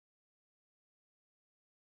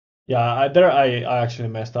 I actually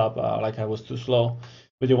messed up. Like I was too slow,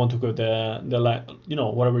 but you want to go the line,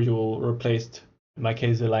 whatever you replaced. In my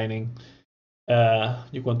case, the lining.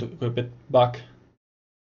 You want to equip it back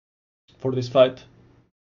for this fight.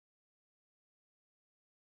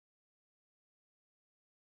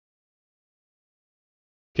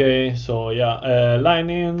 Okay, so yeah,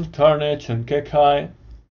 lining, carnage, and kekai.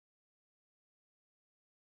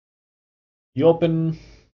 You open.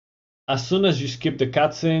 As soon as you skip the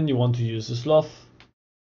cutscene, you want to use the sloth,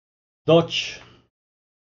 dodge,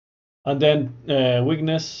 and then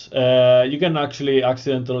weakness. You can actually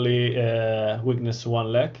accidentally weakness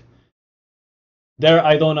one leg. There,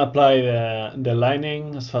 I don't apply the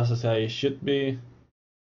lining as fast as I should be,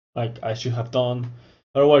 like I should have done.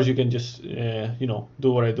 Otherwise, you can just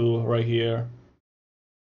do what I do right here,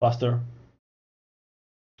 faster.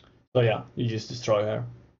 So yeah, you just destroy her.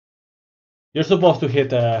 You're supposed to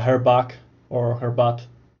hit her back or her butt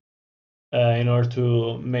in order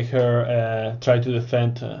to make her try to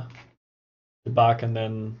defend the back, and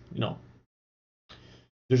then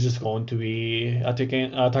they're just going to be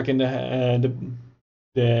attacking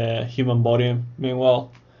the human body.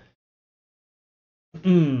 Meanwhile,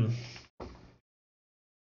 okay,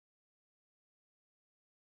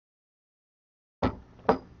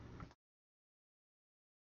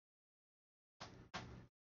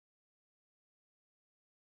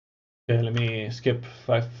 let me skip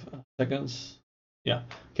 5 seconds. Yeah.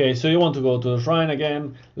 Okay, so you want to go to the shrine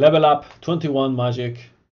again, level up 21 magic.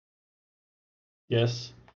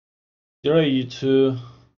 Yes. You're ready to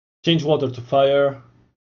change water to fire.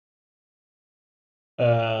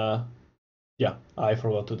 Yeah, I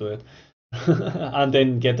forgot to do it. And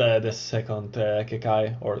then get the second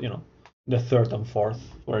Kekai, or the third and fourth,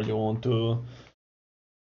 where you want to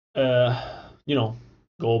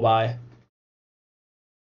go by.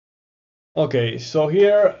 Okay, so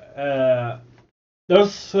here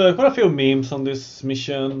there's quite a few memes on this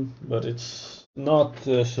mission, but it's not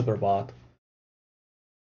super bad.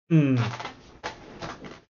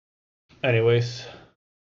 Anyways.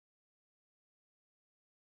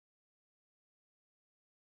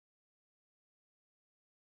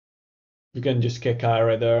 You can just Kekai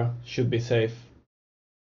right there. Should be safe.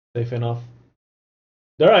 Safe enough.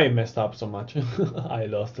 There I messed up so much. I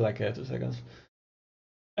lost like 2 seconds.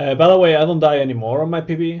 By the way, I don't die anymore on my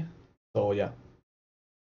PB. So yeah.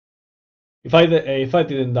 If I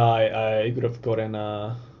didn't die, I could have gotten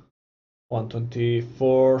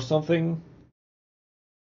 124 something.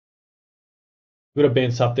 Would have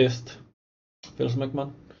been Saptist. Feels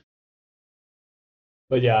McMahon.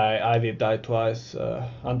 But yeah, I did die twice.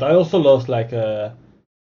 And I also lost like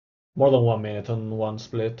more than 1 minute on one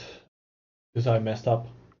split. Because I messed up.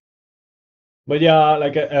 But yeah,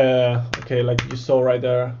 like okay, like you saw right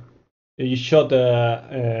there, you shot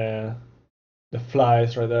the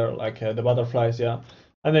flies right there, like the butterflies, yeah.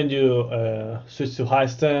 And then you switch to high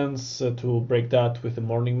stance to break that with the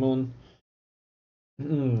morning moon.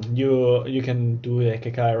 You can do a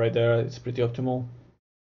Kekai right there. It's pretty optimal.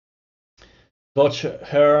 Dodge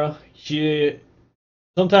her. She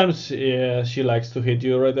sometimes she likes to hit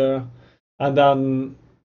you right there, and then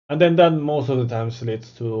that most of the times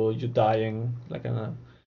leads to you dying, like and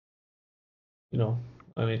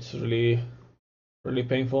it's really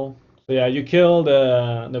painful. So yeah, you kill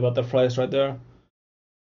the butterflies right there.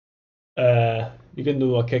 You can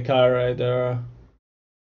do a Kekai right there.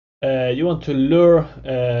 You want to lure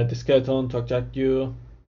the skeleton to attack you,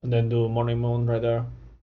 and then do Morning Moon right there.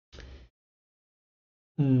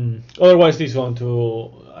 Otherwise, this one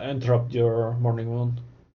to interrupt your Morning Moon.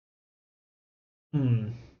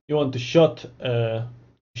 You want to shoot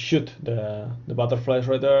the butterflies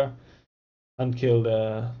right there, and kill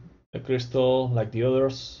the crystal like the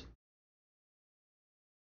others.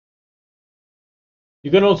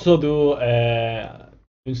 You can also do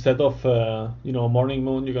instead of Morning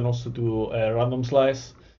Moon, you can also do a random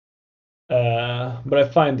slice. But I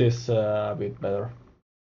find this a bit better.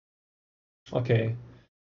 Okay.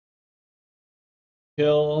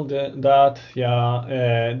 Kill that,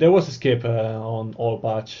 yeah. There was a skip on all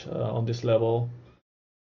patch on this level,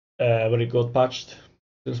 but it got patched,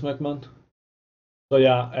 this Smackman. So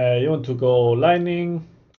yeah, you want to go Lightning,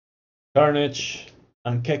 Carnage,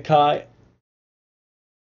 and Kekai,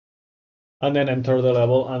 and then enter the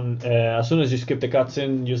level. And as soon as you skip the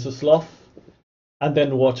cutscene, use a Sloth, and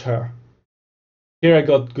then watch her. Here I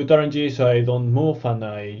got good RNG, so I don't move, and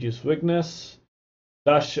I use Weakness,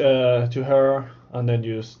 dash to her, and then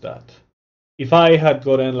use that. If I had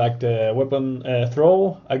gotten like the weapon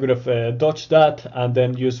throw, I could have dodged that and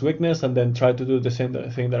then used Weakness and then try to do the same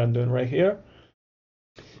thing that I'm doing right here.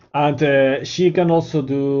 And she can also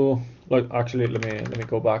do, like, actually, let me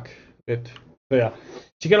go back a bit. So yeah,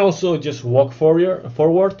 she can also just walk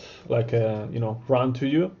forward, like run to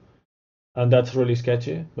you, and that's really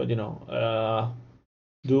sketchy. But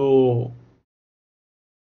do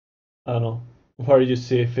I don't know where you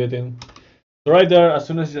see fitting. So right there, as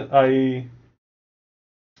soon as I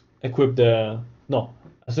equip as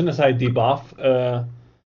soon as I debuff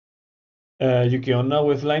Yukionna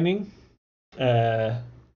with lightning,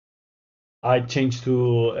 I change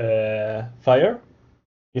to fire,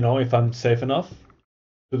 if I'm safe enough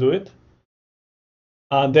to do it.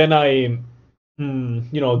 And then I,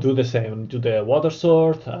 do the same, do the water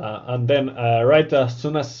sword, and then right as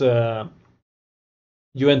soon as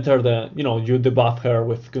you enter you debuff her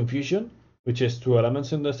with confusion, which is 2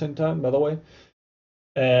 elements in the same time, by the way.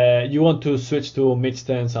 You want to switch to mid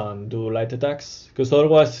stance and do light attacks, because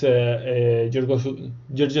otherwise you're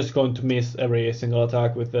just going to miss every single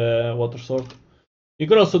attack with the water sword. You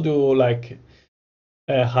can also do like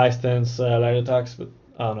high stance light attacks, but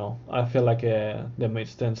I don't know. I feel like the mid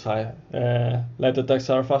stance high light attacks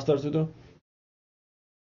are faster to do.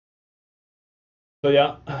 So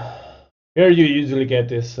yeah, here you usually get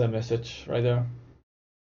this message right there,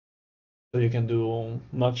 so you can do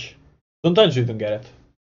much. Sometimes you don't get it.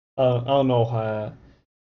 I don't know how,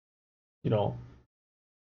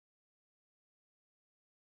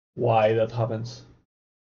 why that happens.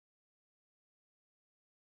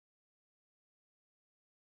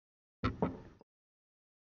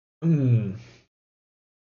 Hmm.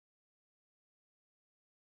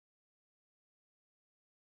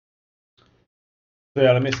 So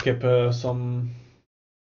yeah, let me skip some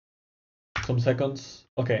seconds.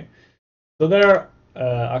 Okay, so there.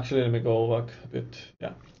 Actually, let me go back a bit.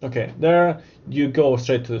 Yeah. Okay, there you go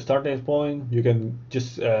straight to the starting point. You can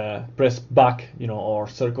just press back, or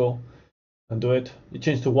circle, and do it. You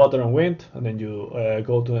change to water and wind, and then you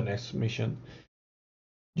go to the next mission.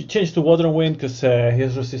 You change to water and wind because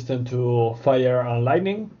he's resistant to fire and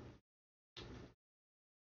lightning,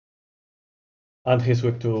 and he's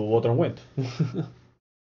weak to water and wind.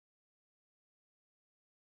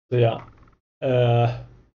 So yeah.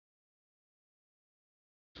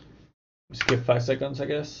 Skip 5 seconds, I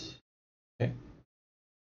guess. Okay.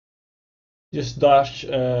 Just dash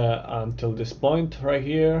until this point right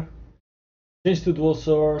here. Change to dual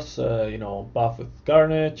source, buff with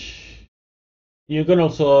Carnage. You can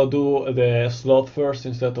also do the slot first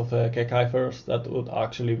instead of Kekai first. That would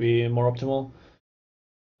actually be more optimal.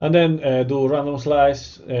 And then do random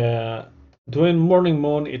slice. Doing Morning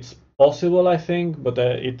Moon, it's possible, I think, but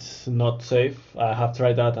it's not safe. I have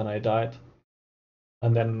tried that and I died.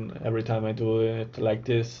 And then every time I do it like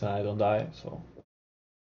this, I don't die. So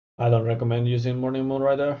I don't recommend using Morning Moon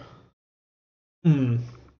right there.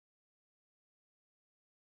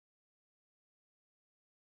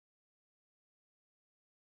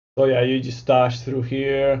 So yeah, you just dash through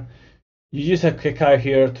here. You use a Kekai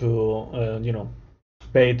here to,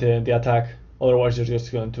 bait the attack. Otherwise, you're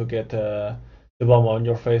just going to get the bomb on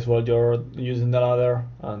your face while you're using the ladder,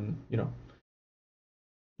 and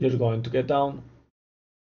you're going to get down.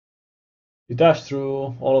 You dash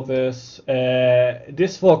through all of this.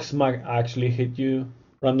 This fox might actually hit you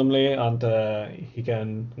randomly, and he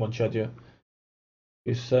can one-shot you.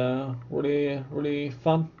 It's really, really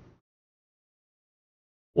fun.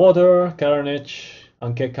 Water, Carnage,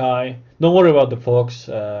 and Kekai. Don't worry about the fox.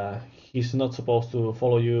 He's not supposed to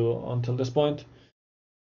follow you until this point.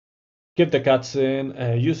 Skip the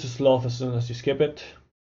cutscene. Use the sloth as soon as you skip it.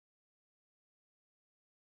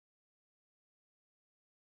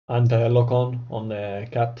 And lock on the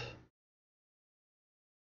cat.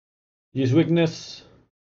 Use weakness.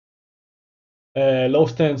 Low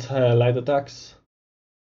stance light attacks.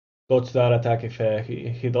 Dodge that attack if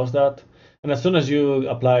he does that. And as soon as you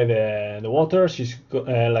apply the water,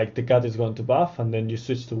 like the cat is going to buff, and then you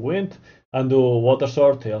switch to wind and do water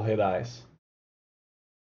sword till he dies.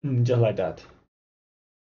 Just like that.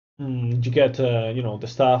 You get the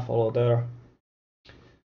staff all there.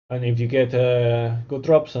 And if you get good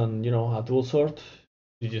drops and a dual sword,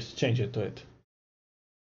 you just change it to it.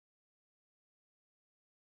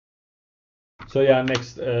 So yeah,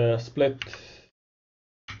 next split.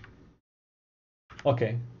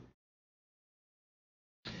 Okay.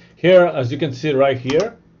 Here, as you can see right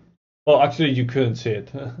here, well, actually you couldn't see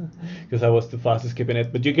it because I was too fast skipping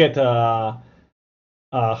it, but you get a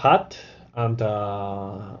hat and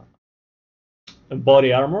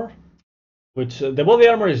body armor, which the body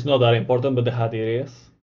armor is not that important, but the hat it is.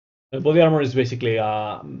 The body armor is basically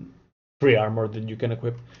free armor that you can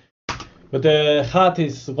equip. But the hat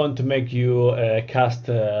is going to make you cast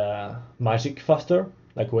magic faster,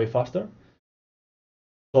 like way faster.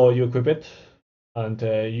 So you equip it, and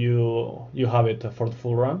you have it for the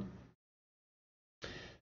full run.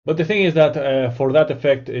 But the thing is that for that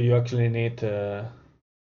effect, you actually need.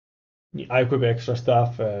 I equip extra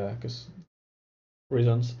stuff because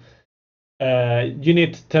reasons. You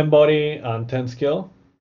need 10 body and 10 skill,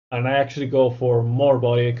 and I actually go for more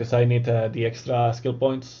body because I need the extra skill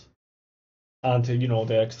points, and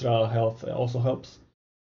the extra health also helps.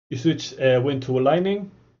 You switch wind to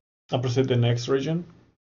lightning and proceed to the next region.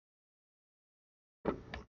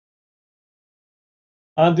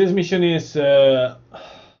 And this mission is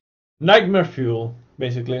nightmare fuel,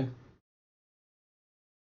 basically.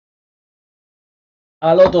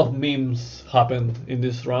 A lot of memes happened in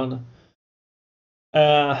this run.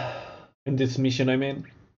 In this mission, I mean.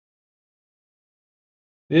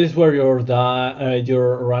 This is where your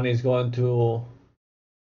run is going to,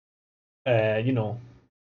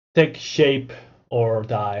 take shape or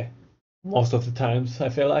die. Most of the times, I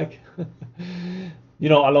feel like.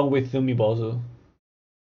 Along with Umibozu.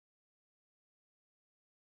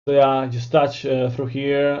 So yeah, just touch through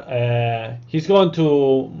here. He's going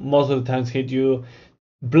to most of the times hit you,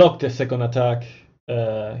 block the second attack,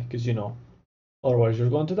 because otherwise you're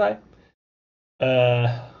going to die.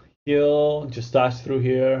 Heal, just dash through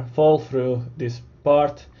here, fall through this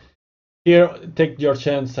part. Here, take your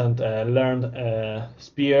chance and learn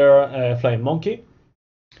Spear Flying Monkey,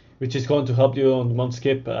 which is going to help you on one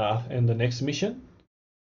skip in the next mission.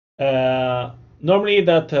 Normally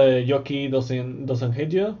that Yoki doesn't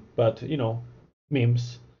hit you, but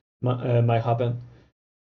memes might happen.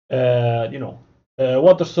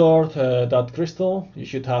 Water sword, that crystal, you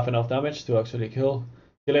should have enough damage to actually kill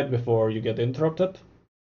it before you get interrupted.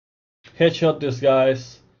 Headshot these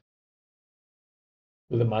guys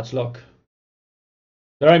with a matchlock.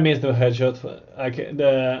 There I missed the headshot.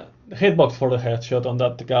 The hitbox for the headshot on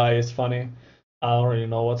that guy is funny. I don't really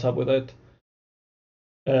know what's up with it.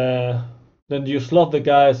 Then you slot the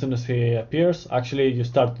guy as soon as he appears. Actually, you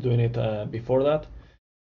start doing it before that.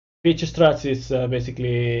 Peach strats is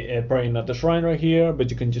basically praying at the shrine right here, but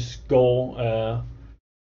you can just go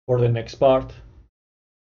for the next part.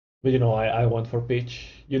 But I went for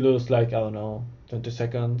Peach. You lose like, I don't know, 20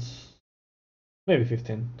 seconds, maybe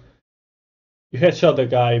 15. You headshot the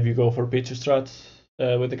guy if you go for Peach strats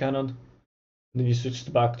with the cannon. Then you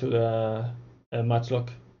switch back to the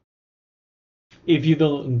matchlock. If you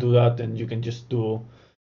don't do that, then you can just do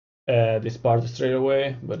this part straight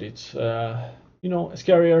away. But it's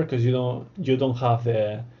scarier because you don't have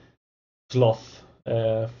the sloth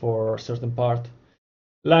for a certain part.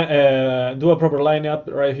 Do a proper lineup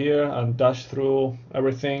right here and dash through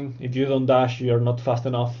everything. If you don't dash, you're not fast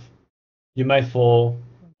enough. You might fall,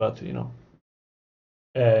 but he's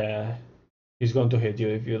going to hit you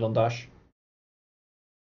if you don't dash.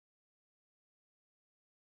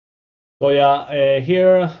 So yeah,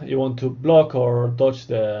 here you want to block or dodge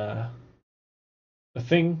the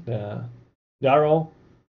thing, the arrow.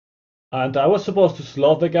 And I was supposed to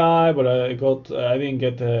slot the guy, but I didn't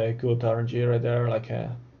get a good RNG right there, like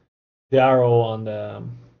the arrow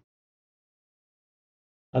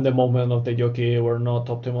and the movement of the jockey were not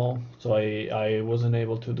optimal, so I wasn't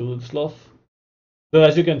able to do the sloth. But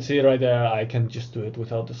as you can see right there, I can just do it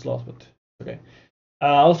without the sloth, but okay.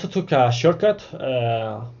 I also took a shortcut.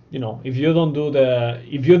 You know, if you do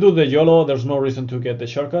the YOLO, there's no reason to get the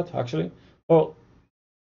shortcut actually. Well,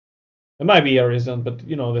 it might be a reason, but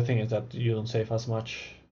you know the thing is that you don't save as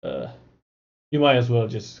much. You might as well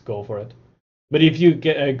just go for it. But if you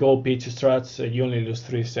get go pitch strats, you only lose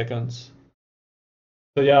 3 seconds.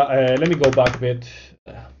 So yeah, let me go back a bit.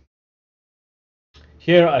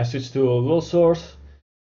 Here I switch to dual source,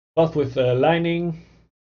 both with Lightning,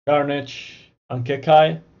 Carnage, and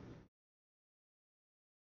Kekai.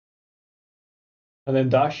 And then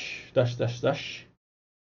dash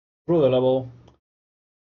through the level.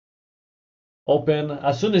 Open.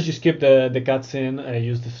 As soon as you skip the cutscene,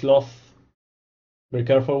 use the sloth. Be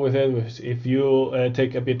careful with it. If you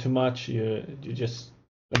take a bit too much, you just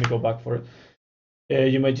let me go back for it.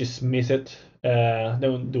 You might just miss it.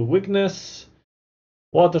 Then do weakness,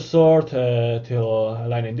 water sword till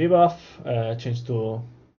lightning debuff. Change to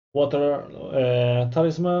water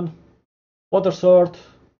talisman, water sword.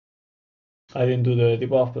 I didn't do the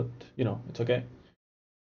debuff, but you know it's okay.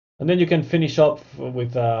 And then you can finish up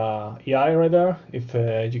with EI right there if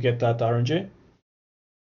you get that RNG.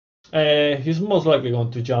 He's most likely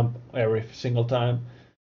going to jump every single time.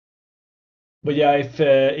 But yeah, if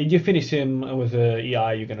you finish him with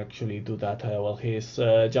EI, you can actually do that while he's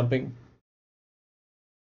jumping.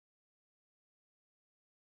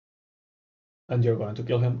 And you're going to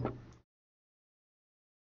kill him.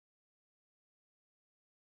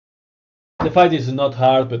 The fight is not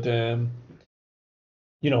hard, but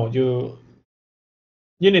you know, you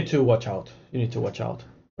need to watch out. You need to watch out,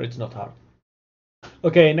 but it's not hard.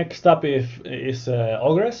 Okay, next up is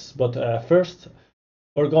Ogress, but first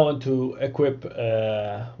we're going to equip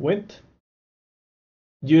Wind.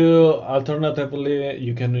 You alternatively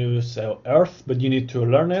you can use Earth, but you need to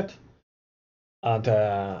learn it, and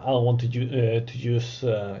I don't want to use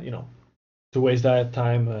you know, to waste that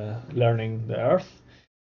time learning the Earth.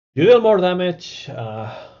 You deal more damage,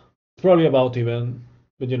 probably about even,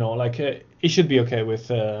 but you know, like it should be okay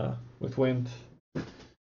with Wind.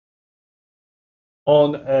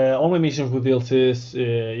 On only missions with DLCs,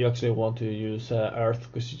 you actually want to use Earth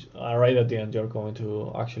because right at the end you're going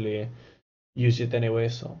to actually use it anyway.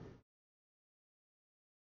 So,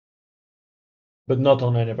 but not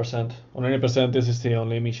on 90%. On 90%, this is the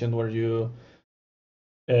only mission where you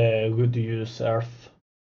would use Earth.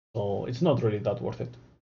 So it's not really that worth it.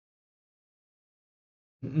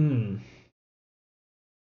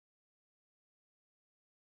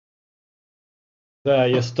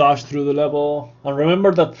 Just dash through the level. And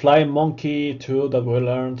remember that flying monkey too that we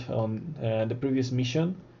learned on the previous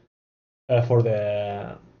mission for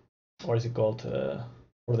the, what is it called?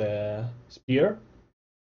 For the spear.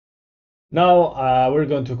 Now we're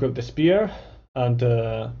going to equip the spear and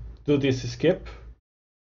do this skip.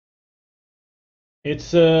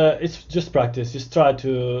 It's just practice. Just try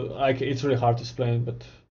to, like, it's really hard to explain, but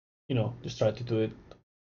you know, just try to do it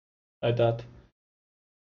like that.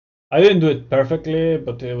 I didn't do it perfectly,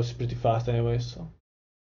 but it was pretty fast anyway. So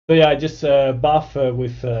yeah, I just buff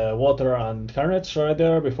with water and carnage right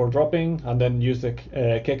there before dropping, and then use the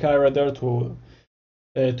Kekai right there to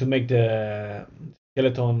make the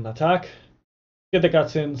skeleton attack. Get the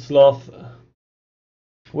cutscene, sloth,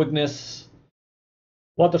 weakness,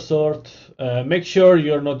 water sword. Make sure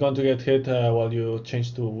you're not going to get hit while you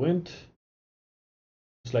change to wind,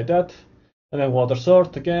 just like that. And then water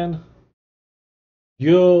sword again.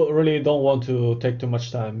 You really don't want to take too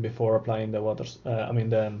much time before applying the water. I mean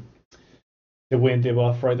the wind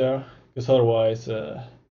debuff right there, because otherwise you're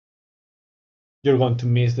going to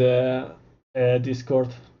miss the discord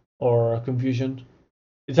or confusion.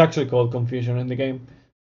 It's actually called confusion in the game.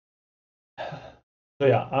 So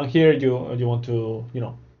yeah, and here you want to, you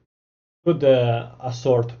know, put the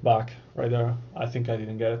sword back right there. I think I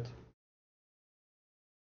didn't get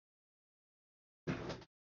it.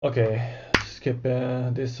 Okay, skip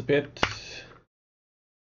this a bit.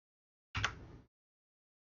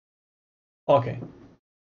 Okay.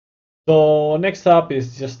 So next up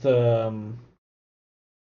is just a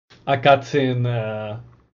cutscene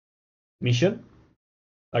mission.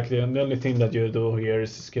 Like the only thing that you do here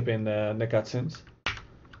is skipping the cutscenes.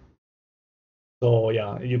 So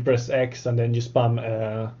yeah, you press X and then you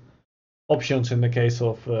spam options in the case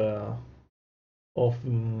of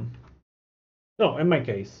no, in my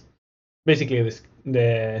case, basically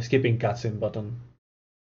the skipping cutscene button.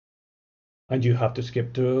 and you have to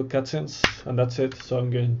skip 2 cutscenes, and that's it. So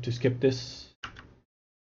I'm going to skip this.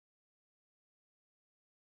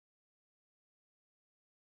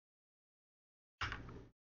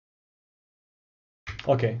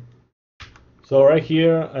 Okay, so right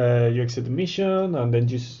here you exit the mission, and then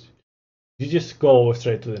you just go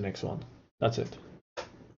straight to the next one. That's it.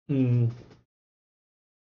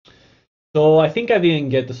 So I think I didn't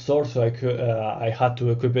get the sword, so I had to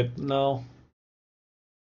equip it now.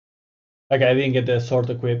 Like I didn't get the sword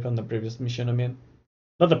equip on the previous mission. I mean,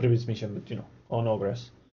 not the previous mission, but on Ogress,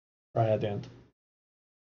 right at the end.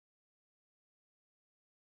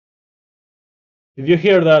 If you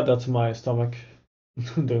hear that, that's my stomach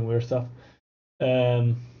doing weird stuff.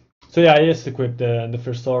 So yeah, I just equipped the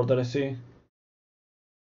first sword that I see.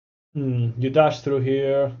 You dash through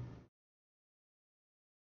here.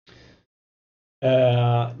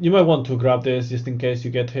 You might want to grab this just in case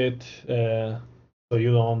you get hit, so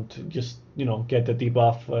you don't just get the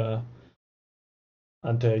debuff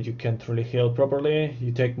and you can't really heal properly.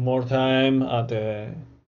 You take more time and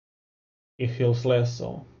it heals less,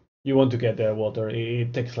 so you want to get the water.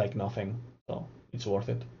 It takes like nothing, so it's worth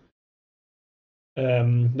it.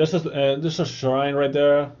 There's a shrine right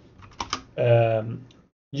there.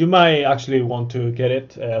 You might actually want to get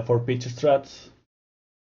it for pitch strats.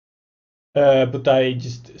 But I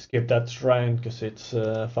just skip that shrine because it's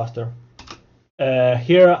faster.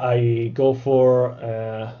 Here I go for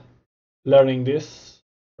learning this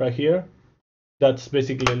right here. That's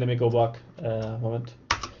basically, let me go back a moment.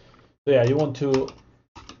 So yeah, you want to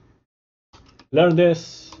learn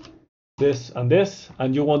this,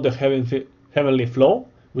 and you want the heavenly flow,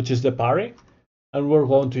 which is the parry, and we're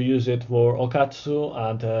going to use it for Okatsu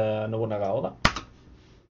and Nobunaga Oda.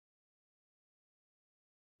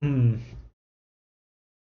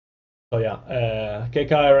 So yeah,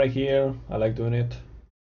 Kekai right here, I like doing it.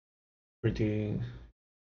 Pretty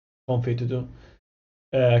comfy to do.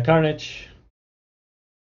 Carnage,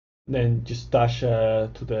 then just dash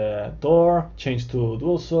to the door, change to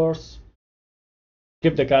dual source,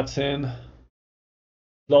 skip the cutscene,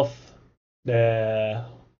 sloth the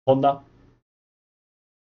Honda,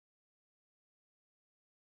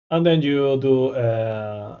 and then you do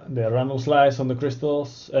the random slice on the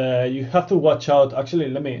crystals. You have to watch out. Actually,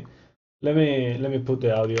 let me put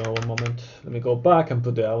the audio one moment. Let me go back and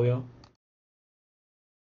put the audio.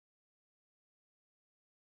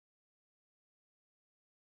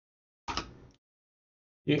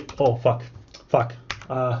 Oh fuck,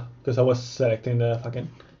 because I was selecting the fucking.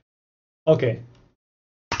 Okay,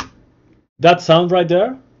 that sound right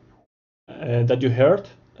there that you heard,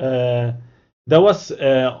 that was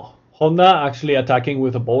Honda actually attacking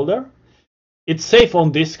with a boulder. It's safe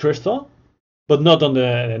on this crystal, but not on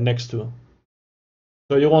the next two.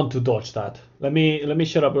 So you want to dodge that. Let me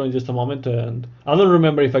shut up in just a moment, and I don't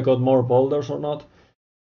remember if I got more boulders or not.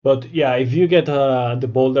 But yeah, if you get the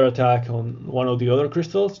boulder attack on one of the other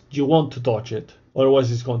crystals, you want to dodge it,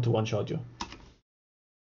 otherwise it's going to one-shot you.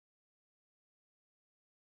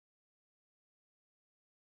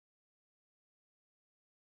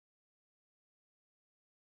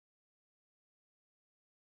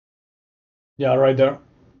 Yeah, right there.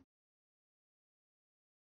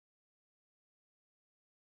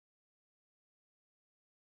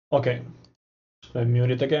 Okay, let me mute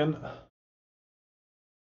it again.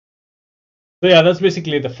 So yeah, that's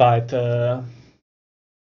basically the fight.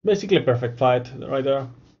 Basically a perfect fight right there.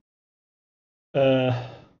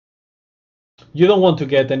 You don't want to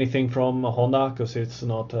get anything from Honda because it's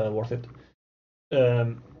not worth it.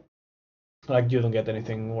 Like you don't get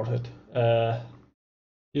anything worth it.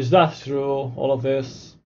 Just dash through all of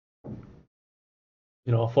this.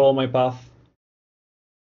 Follow my path.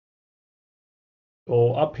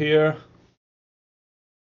 Go up here.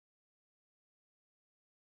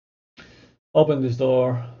 Open this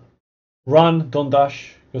door. Run, don't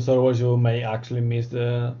dash, because otherwise you may actually miss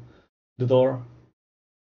the door.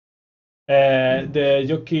 The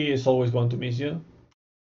jockey is always going to miss you.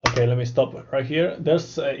 Okay, let me stop right here.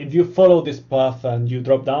 There's if you follow this path and you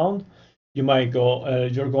drop down, you might go.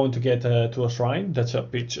 You're going to get to a shrine. That's a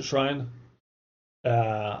pitch shrine.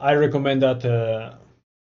 I recommend that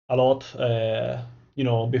a lot.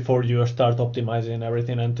 Before you start optimizing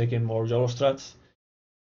everything and taking more YOLO strats.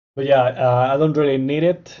 But yeah, I don't really need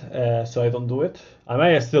it, so I don't do it. I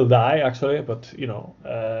may still die actually, but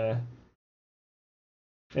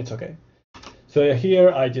it's okay. So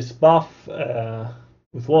here I just buff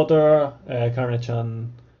with water, Carnage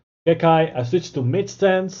and Kekai. I switch to mid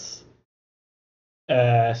stance,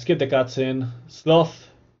 skip the cutscene, Sloth.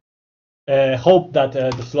 Hope that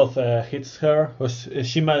the Sloth hits her, because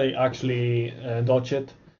she might actually dodge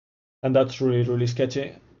it. and that's really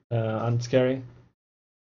sketchy and scary.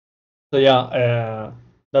 So yeah,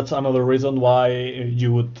 that's another reason why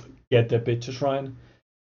you would get the Pitcher Shrine.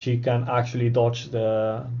 She can actually dodge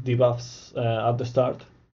the debuffs at the start.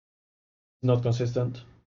 Not consistent.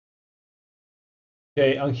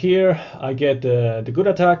 Okay, and here I get the good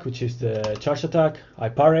attack, which is the charge attack. I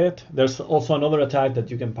parry it. There's also another attack that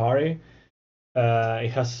you can parry.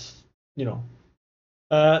 It has, you know,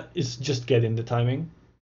 it's just getting the timing.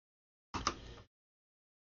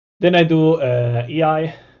 Then I do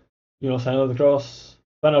EI, sign of the cross,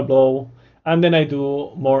 final blow, and then I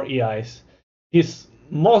do more EIs.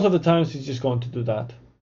 Most of the times he's just going to do that.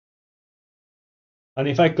 And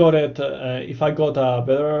if I got a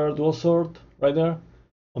better dual sword right there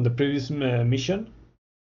on the previous mission,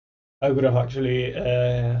 I would have actually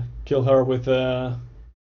killed her with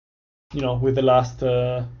with the last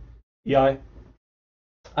EI.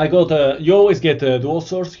 You always get dual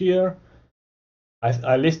swords here.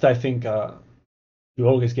 At least I think you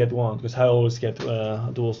always get one, because I always get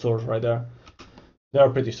a dual sword right there. They are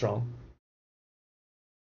pretty strong.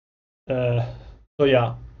 So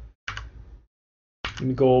yeah, let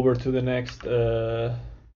me go over to the next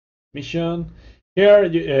mission. Here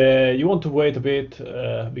you want to wait a bit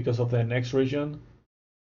because of the next region.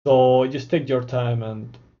 So just take your time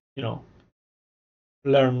and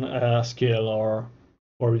learn a skill or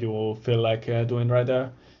you feel like doing right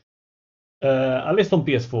there. At least on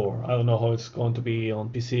PS4. I don't know how it's going to be on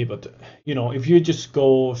PC, but if you just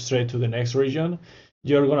go straight to the next region,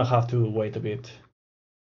 you're gonna have to wait a bit.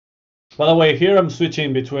 By the way, here I'm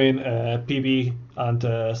switching between PB and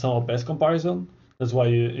sum of best comparison. That's why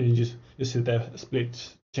you see the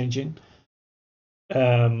split changing.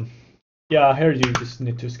 Yeah, here you just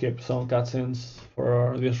need to skip some cutscenes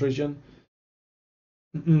for this region.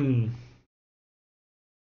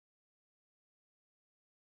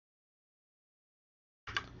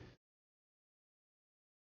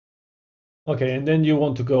 Okay, and then you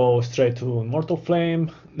want to go straight to Immortal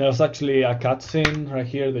Flame. There's actually a cutscene right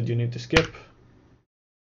here that you need to skip.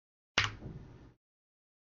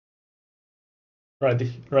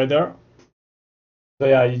 Right there. So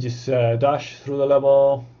yeah, you just dash through the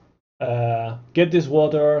level, get this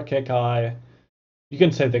water, Kekai. You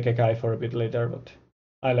can save the Kekai for a bit later, but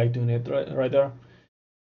I like doing it right there.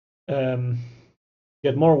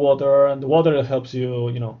 Get more water, and the water helps you,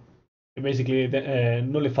 it basically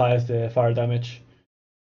nullifies the fire damage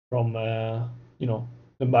from, the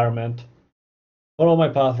environment. Follow my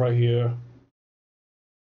path right here.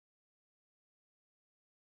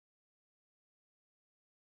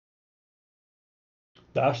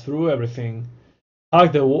 Dash through everything.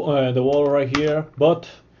 Hug the wall right here, but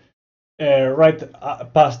right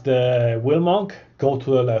past the wheel monk, go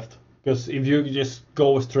to the left. Because if you just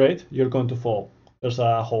go straight, you're going to fall. There's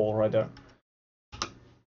a hole right there.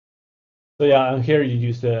 So yeah, and here you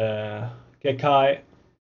use the Kekai.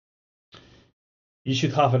 You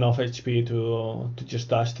should have enough HP to just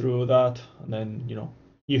dash through that, and then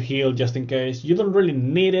you heal just in case. You don't really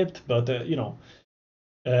need it, but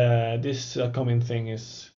this coming thing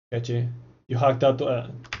is sketchy. You hack that.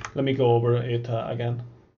 Let me go over it again.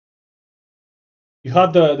 You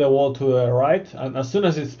have the wall to the right, and as soon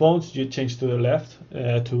as it spawns, you change to the left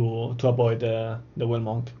to avoid the wheel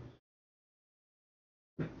monk.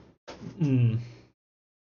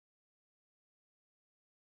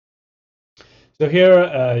 So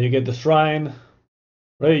here you get the shrine,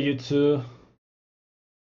 ready jutsu,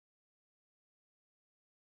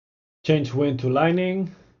 change wind to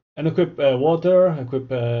lightning, and equip water, equip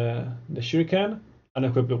the shuriken, and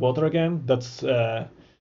equip the water again. That's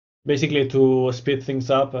basically to speed things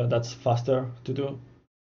up. That's faster to do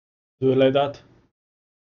like that.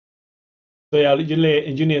 So yeah,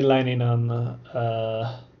 you need lightning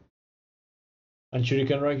and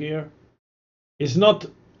shuriken right here. It's not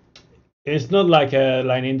like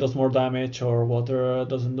lightning does more damage or water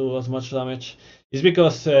doesn't do as much damage. It's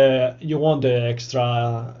because you want the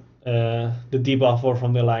extra the debuffer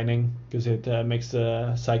from the lightning, because it makes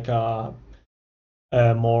the Psycha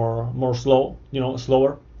more slow,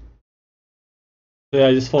 slower. So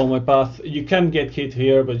yeah, just follow my path. You can get hit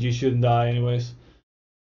here, but you shouldn't die anyways,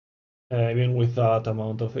 even with that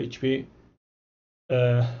amount of HP.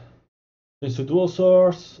 Into dual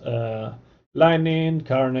swords, lightning,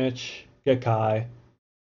 carnage, Gekai.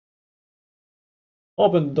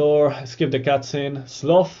 Open door, skip the cutscene,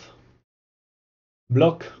 sloth,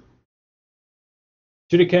 block,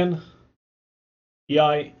 shuriken,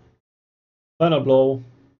 EI, final blow,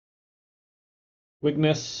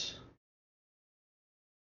 weakness,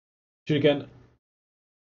 shuriken,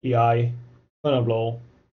 EI, final blow,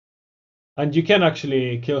 And you can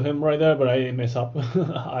actually kill him right there, but I mess up.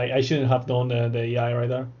 I shouldn't have done the AI right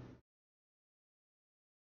there.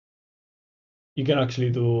 You can actually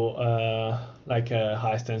do like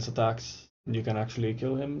high stance attacks. You can actually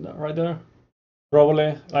kill him right there.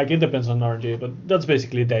 Probably. Like it depends on RNG, but that's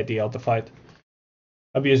basically the idea of the fight.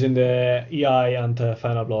 Abusing the EI and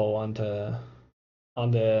final blow and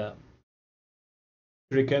on the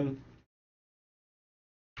shuriken.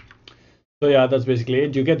 So yeah, that's basically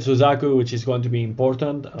it. You get Suzaku, which is going to be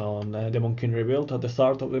important on Demon King rebuild at the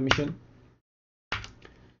start of the mission.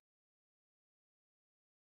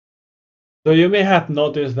 So you may have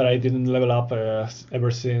noticed that I didn't level up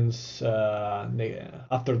ever since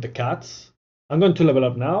after the cats. I'm going to level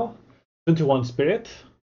up now. 21 spirit.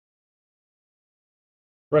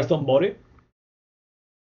 Rest on body.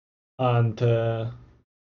 And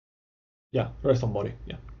yeah, rest on body.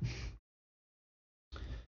 Yeah.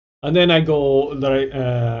 And then I go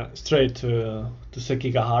straight to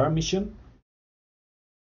Sekigahara mission.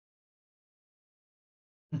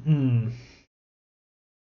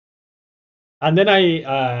 And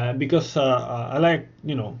then because I like,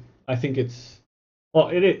 I think it's, well,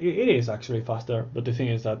 it is actually faster, but the thing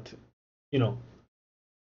is that,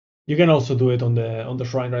 you can also do it on the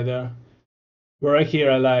shrine right there. But right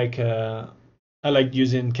here, I like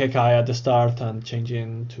using Kekai at the start and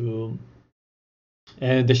changing to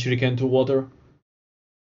the shuriken to water.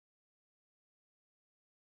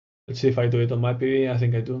 Let's see if I do it on my PV. I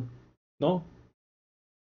think I do. No?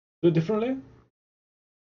 Do it differently?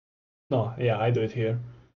 No, yeah, I do it here.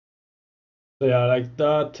 So yeah, like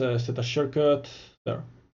that, set a shortcut, there.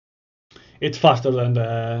 It's faster than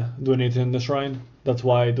doing it in the shrine. That's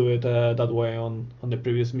why I do it that way on the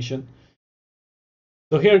previous mission.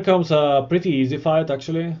 So here comes a pretty easy fight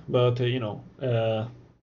actually, but it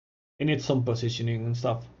needs some positioning and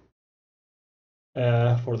stuff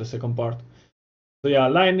for the second part. So yeah,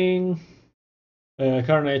 Lightning,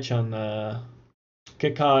 Carnage, and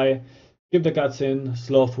Kekai. Keep the cats in,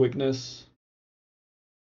 Sloth weakness,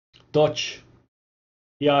 Dodge,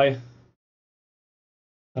 EI,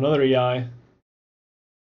 another EI.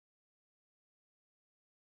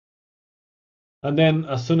 And then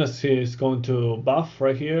as soon as he's going to buff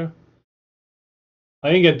right here,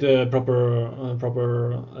 I didn't get the proper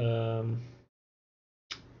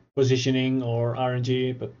positioning or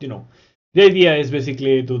RNG, but the idea is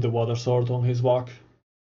basically do the water sword on his walk.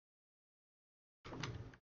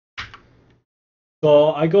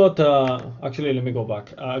 So I got actually let me go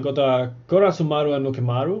back. I got a Korasumaru and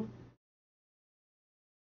Nukemaru.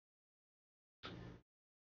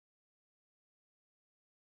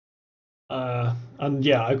 And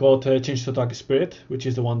yeah, I got Change to Attack Spirit, which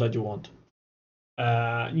is the one that you want.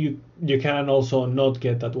 You can also not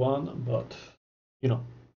get that one, but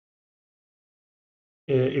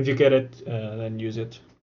if you get it, then use it.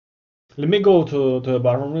 Let me go to the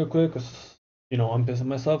bathroom real quick, because I'm pissing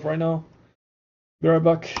myself right now. Be right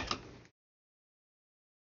back.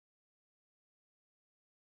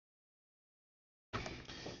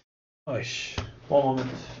 Oish, 1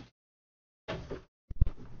 moment.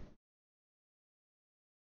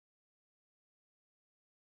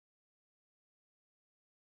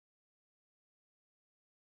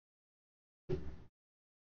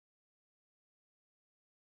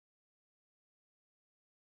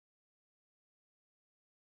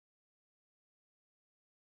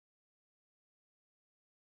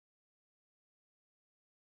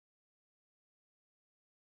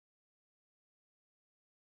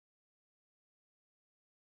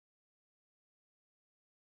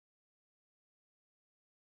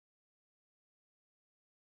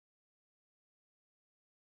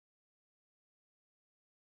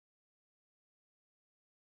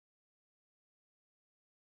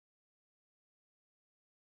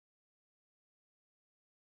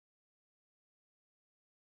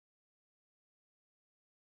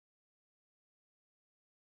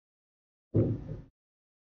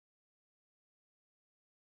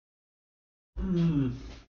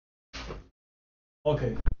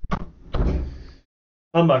 Okay,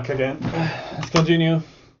 I'm back again. Let's continue.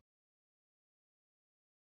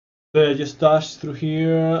 Just dash through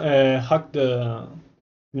here, hack the,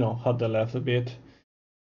 hack the left a bit.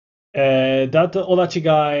 That Odachi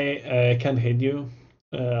guy can't hit you,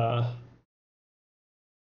 but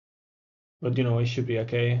it should be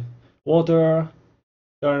okay. Water,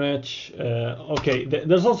 Carnage. Okay,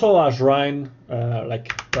 there's also a shrine,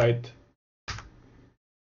 like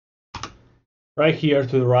right here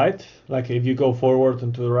to the right. Like if you go forward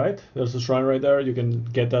and to the right, there's a shrine right there. You can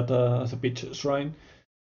get that as a pitch shrine.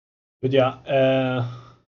 But yeah,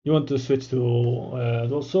 you want to switch to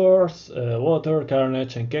those swords, Water,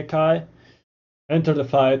 Carnage, and Kekai. enter the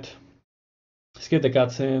fight, skip the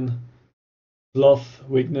cutscene, sloth,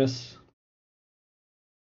 weakness,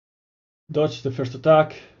 dodge the first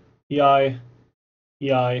attack, EI,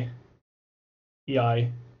 EI,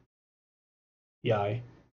 EI, EI,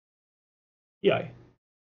 EI,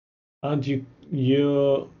 and you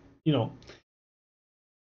know,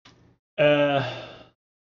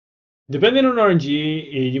 depending on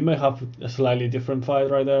RNG, you may have a slightly different fight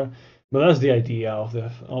right there, but that's the idea of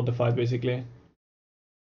the fight basically.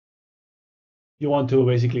 You want to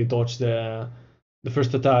basically dodge the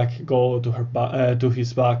first attack, go to to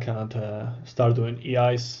his back, and start doing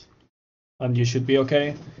EIs, and you should be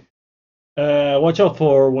okay. Watch out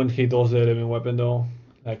for when he does the living weapon though,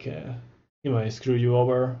 like he might screw you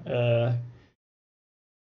over.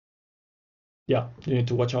 Yeah, you need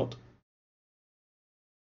to watch out.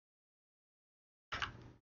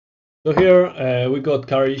 So here we got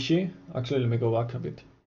Karaishi. Actually, let me go back a bit.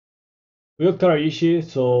 We got Karaishi,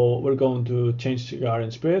 so we're going to change Garen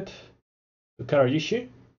Spirit to Karaishi,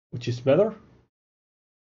 which is better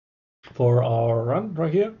for our run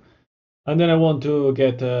right here. And then I want to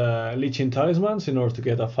get Lichin Talismans in order to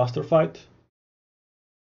get a faster fight.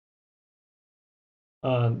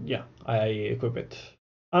 And yeah, I equip it.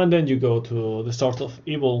 And then you go to the start of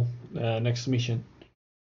Evil next mission.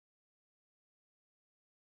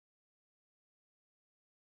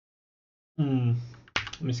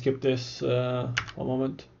 Let me skip this one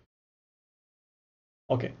moment.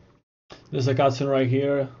 Okay, there's a cutscene right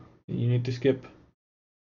here. You need to skip.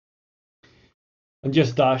 And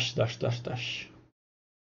just dash, dash, dash, dash.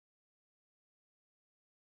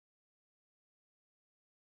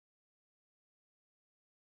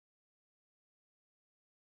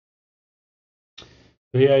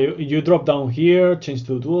 So yeah, you drop down here, change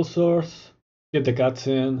to dual source, get the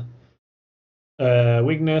cutscene,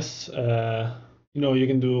 weakness. You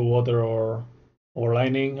can do water or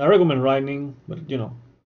lightning. I recommend lightning, but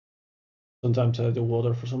sometimes I do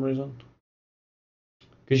water for some reason.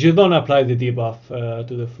 Because you don't apply the debuff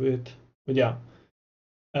to the fit. But yeah,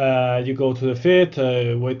 you go to the fit,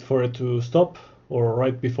 wait for it to stop, or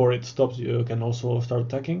right before it stops, you can also start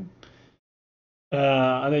attacking.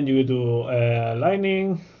 And then you do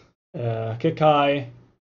lightning, Kekai,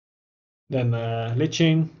 then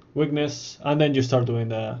Lichin, weakness, and then you start doing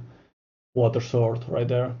the water sword right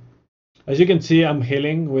there. As you can see, I'm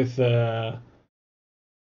healing with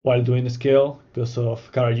while doing the skill because of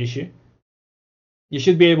Karajishi. You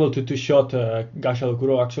should be able to two-shot Gasha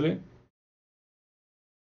Dokuro actually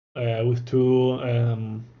with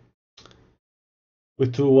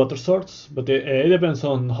two water swords, but it depends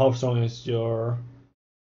on how strong is your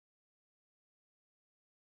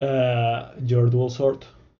dual sword.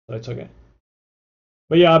 So it's okay.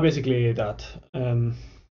 But yeah, basically that. Let's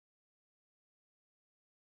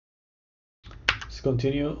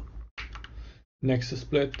continue. Next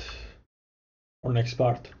split or next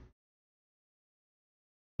part.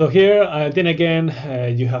 So here, then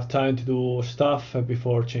again, you have time to do stuff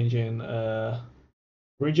before changing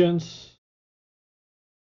regions.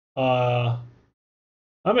 I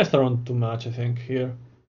messed around too much, I think, here.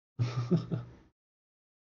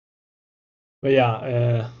 But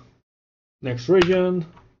yeah, next region.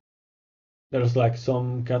 There's like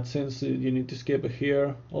some cutscenes you need to skip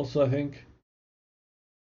here also, I think.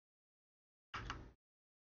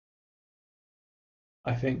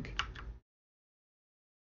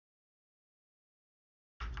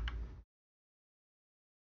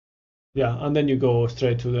 Yeah, and then you go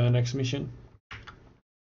straight to the next mission.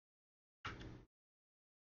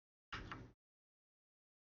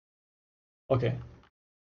 Okay.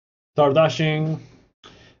 Start dashing.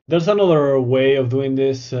 There's another way of doing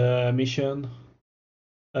this mission.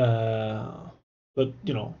 But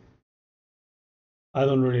I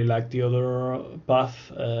don't really like the other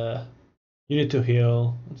path. You need to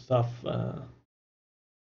heal and stuff.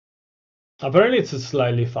 Apparently it's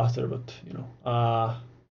slightly faster, but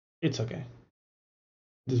it's okay.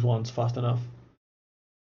 This one's fast enough.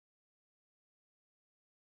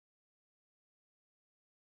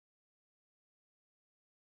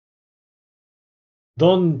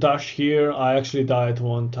 Don't dash here. I actually died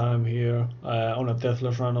one time here on a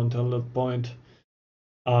deathless run until that point.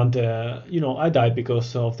 And, I died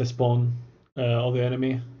because of the spawn of the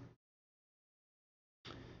enemy.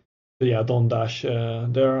 So yeah, don't dash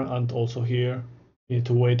there, and also here. You need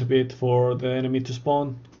to wait a bit for the enemy to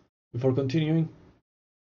spawn before continuing.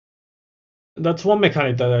 That's one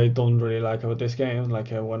mechanic that I don't really like about this game. Like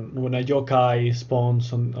when a yokai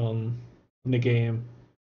spawns on the game,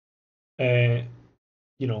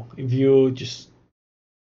 if you just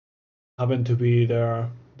happen to be there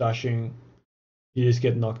dashing, you just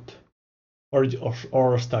get knocked.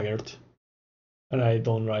 or staggered, and I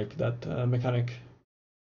don't like that mechanic.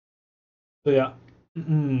 So yeah,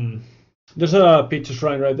 there's a peach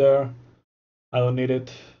shrine right there. I don't need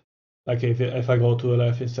it. Like if I go to the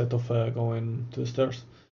left instead of going to the stairs.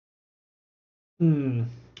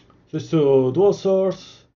 Switch to dual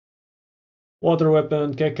swords. Water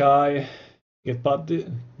weapon, Kekai.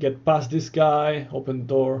 Get past this guy. Open the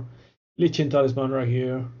door. Lichen talisman right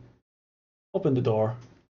here. Open the door.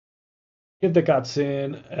 Hit the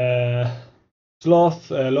cutscene. Sloth,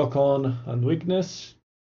 lock on, and weakness.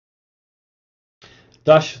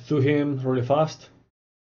 Dash through him really fast.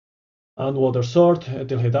 And water sword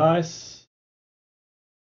until he dies.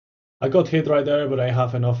 I got hit right there, but I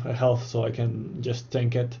have enough health so I can just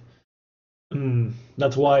tank it.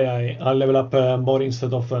 That's why I level up body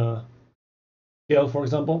instead of heal, for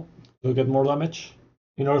example, to get more damage.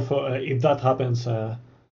 In order for if that happens, I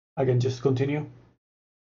can just continue.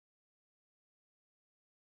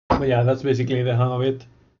 But yeah, that's basically the hang of it.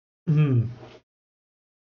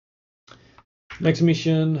 Next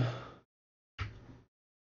mission.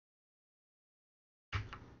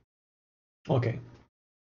 Okay.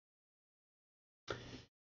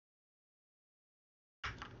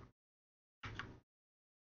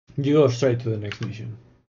 You go straight to the next mission.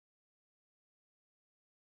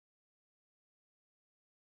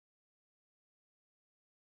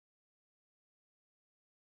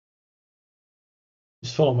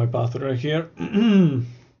 Just follow my path right here.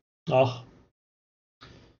 Oh.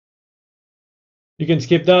 You can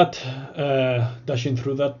skip that, dashing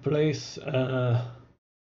through that place. It's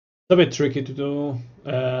a bit tricky to do.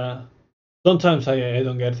 Sometimes I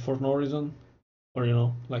don't get it for no reason. Or, you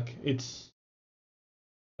know, like it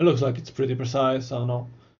looks like it's pretty precise, I don't know.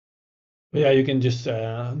 But yeah, you can just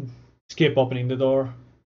skip opening the door.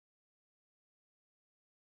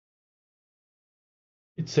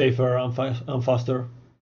 It's safer and faster,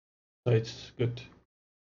 so it's good.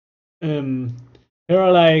 Here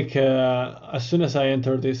are like, as soon as I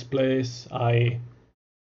enter this place,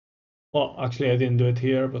 well, actually I didn't do it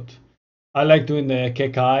here, but I like doing the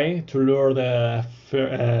Kekai to lure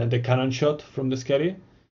the cannon shot from the Skelly,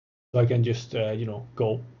 so I can just, you know,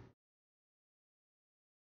 go.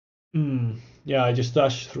 Yeah, I just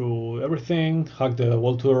dash through everything, hug the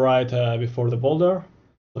wall to the right before the boulder,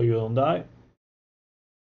 so you don't die.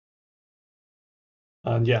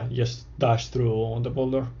 And yeah, just dash through on the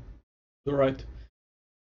boulder to the right.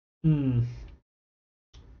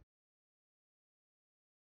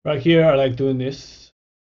 Right here, I like doing this.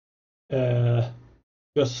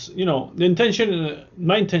 Because, you know,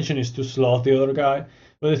 my intention is to sloth the other guy.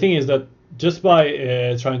 But the thing is that just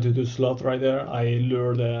by trying to do sloth right there, I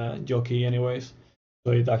lure the jockey anyways.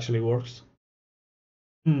 So it actually works.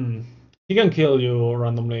 He can kill you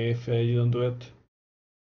randomly if you don't do it.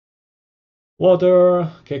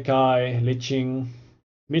 Water, Kekai, Leeching,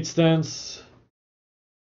 mid stance,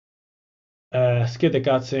 skip the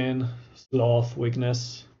cutscene, sloth,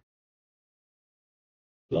 weakness.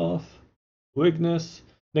 Sloth, weakness.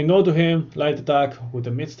 Then go to him, light attack with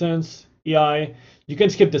the mid stance, EI. You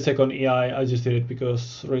can skip the second EI, I just did it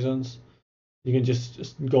because reasons. You can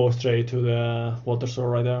just go straight to the water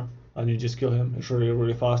sword right there and you just kill him. It's really,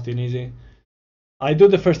 really fast and easy. I do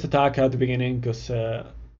the first attack at the beginning because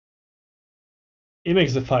it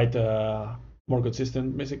makes the fight more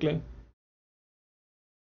consistent, basically.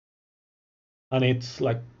 And it's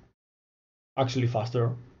like actually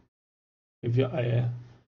faster. If you,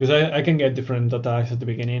 because I can get different attacks at the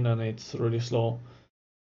beginning and it's really slow.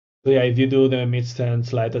 So yeah, if you do the mid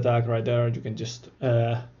stance light attack right there, you can just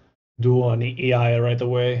do an EI right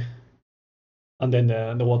away, and then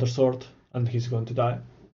the water sword, and he's going to die.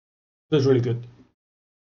 That's really good.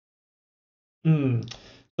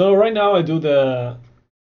 So right now I do the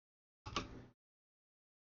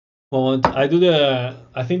moment. I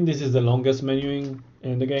think this is the longest menuing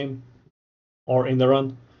in the game, or in the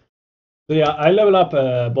run. So yeah, I level up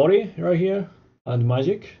body right here and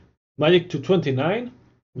magic to 29,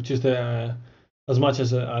 which is the as much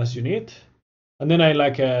as you need. And then I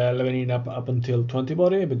like leveling up until 20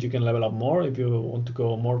 body, but you can level up more if you want to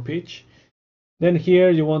go more pitch. Then here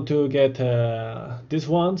you want to get these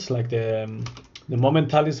ones, like the moment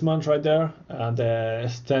talismans right there, and the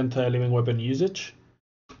extend living weapon usage.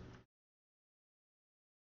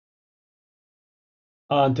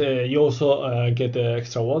 And you also get the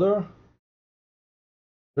extra water.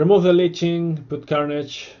 Remove the leeching, put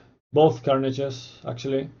carnage, both carnages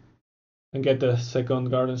actually, and get the second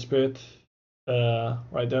garden spirit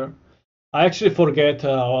right there. I actually forget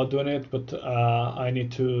about doing it, but I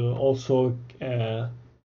need to also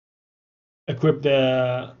equip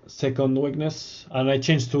the second weakness, and I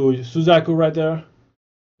changed to Suzaku right there,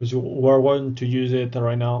 because we're going to use it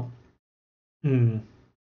right now. We're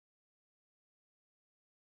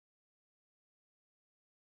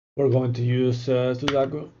going to use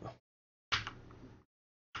Suzaku.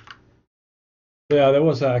 So yeah, there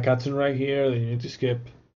was a cutscene right here that you need to skip.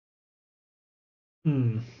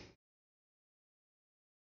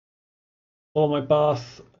 Follow my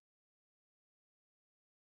path.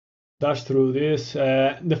 Dash through this.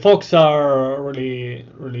 The fogs are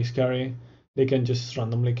really scary. They can just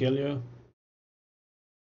randomly kill you.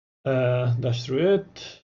 Dash through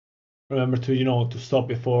it. Remember to to stop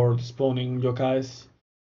before spawning yokais.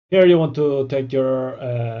 Here you want to take your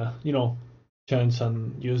chance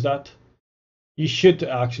and use that. You should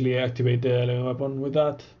actually activate the living weapon with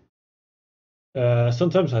that.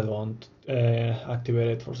 Sometimes I don't activate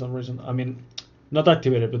it for some reason. I mean, not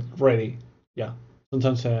activated, but ready. Yeah.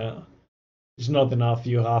 Sometimes it's not enough.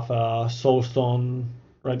 You have a soul stone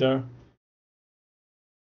right there.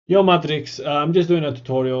 Yo, Matrix. I'm just doing a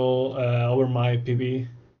tutorial over my PB.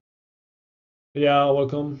 Yeah,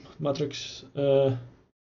 welcome, Matrix. So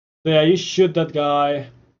yeah, you shoot that guy.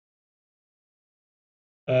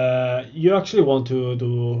 You actually want to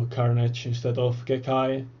do Carnage instead of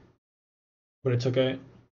Gekai, but it's okay.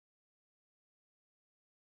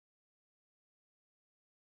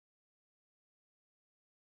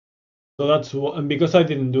 So that's and because I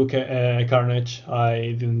didn't do Carnage,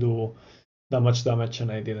 I didn't do that much damage,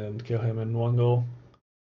 and I didn't kill him in one go.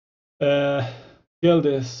 Kill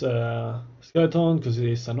this skeleton because it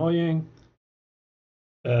is annoying.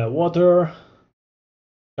 Water,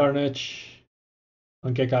 Carnage,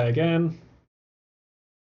 and Kekai again.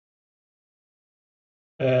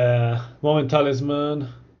 Moment Talisman,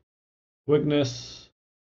 Weakness.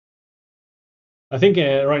 I think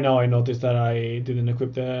right now I noticed that I didn't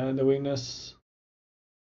equip the Weakness.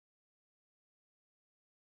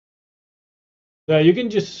 Yeah, you can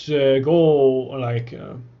just go like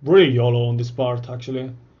really YOLO on this part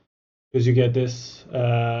actually, because you get this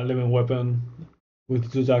living weapon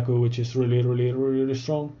with Suzaku, which is really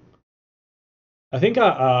strong. I think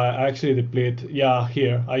I actually deplete. Yeah,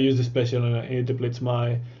 here I use the special and it depletes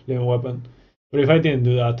my living weapon. But if I didn't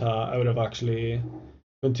do that, I would have actually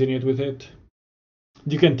continued with it.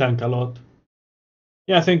 You can tank a lot.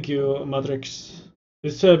 Yeah, thank you, Matrix.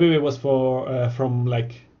 This BB was for from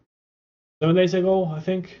like 7 days ago, I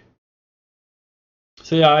think.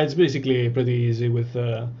 So yeah, it's basically pretty easy with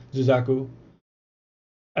Suzaku.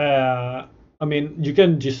 I mean, you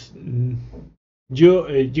can just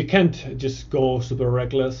you can't just go super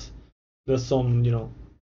reckless. There's some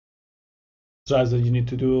strats that you need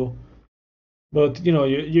to do, but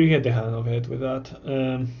you get the hang of it with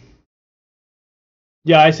that.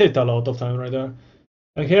 Yeah, I saved a lot of time right there.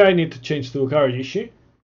 And here I need to change to Karayishi.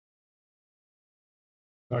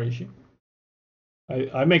 Karayishi.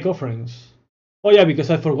 I make offerings. Oh yeah, because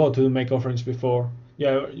I forgot to make offerings before.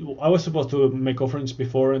 Yeah, I was supposed to make offerings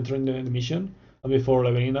before entering the mission and before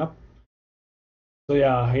leveling up. So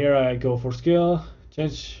yeah, here I go for skill,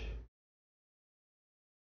 change.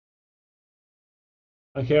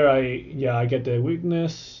 And here I get the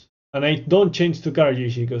weakness. And I don't change to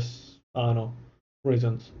Karayishi because I don't know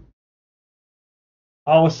reasons.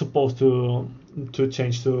 I was supposed to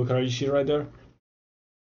change to Karayishi right there.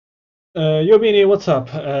 Yo, Bini, what's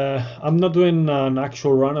up? I'm not doing an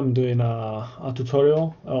actual run. I'm doing a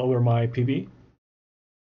tutorial over my PB.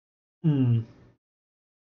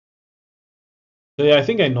 So yeah, I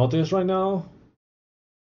think I noticed right now.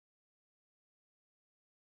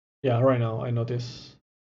 Yeah, right now I notice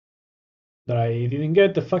that I didn't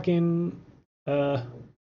get the fucking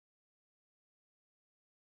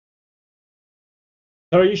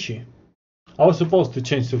Karayishi. I was supposed to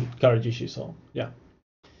change to Karayishi, so yeah.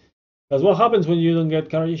 That's what happens when you don't get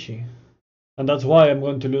Karayishi. And that's why I'm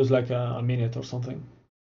going to lose like a minute or something.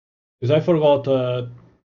 Because I forgot to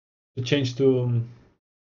change to,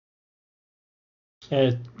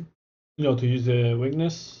 to use the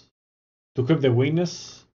weakness, to equip the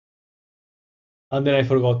weakness. And then I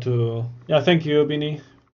forgot to, yeah, thank you, Bini.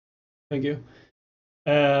 Thank you.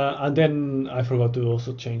 And then I forgot to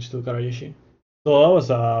also change to Karayishi. So that was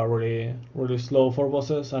really slow for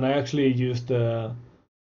bosses, and I actually used the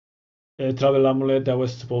travel amulet that I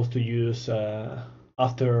was supposed to use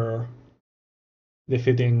after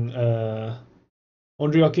defeating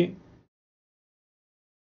Onryoki.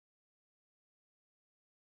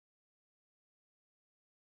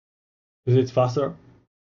 Because it's faster.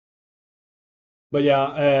 But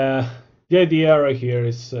yeah, the idea right here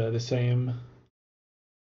is the same.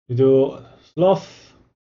 You do sloth,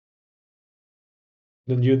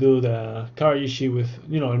 Then you do the Karayishi with,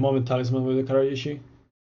 el moment talisman with the Karayishi.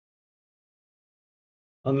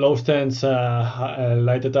 And low stance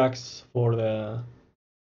light attacks for the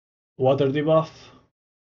water debuff.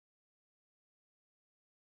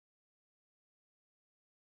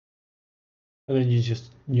 And then you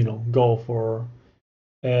just, go for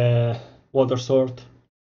water sword.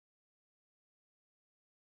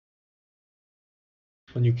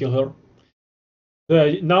 When you kill her.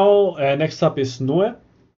 Now, next up is Nioh.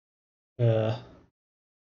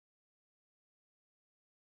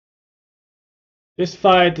 This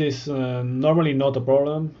fight is normally not a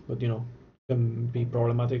problem, but can be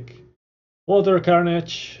problematic. Water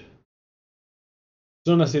Carnage.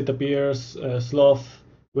 As soon as it appears, Sloth,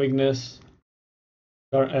 Weakness,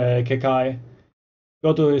 Kekai.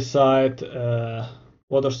 Go to his side,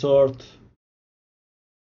 Water Sword.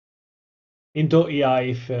 Into EI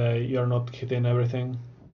if you're not hitting everything.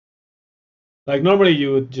 Like normally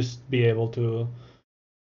you would just be able to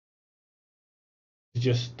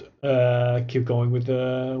just keep going with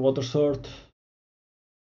the Water Sword.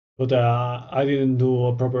 But I didn't do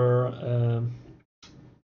a proper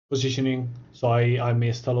positioning, so I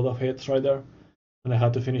missed a lot of hits right there, and I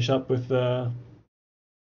had to finish up with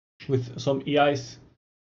some EIs.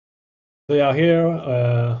 So yeah,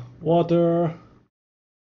 here water,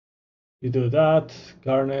 you do that,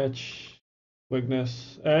 Carnage,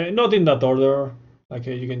 Weakness, not in that order. Like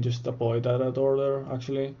you can just avoid that order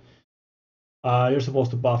actually. You're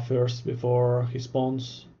supposed to buff first before he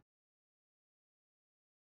spawns,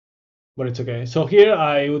 but it's okay. So here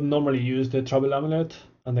I would normally use the Travel Amulet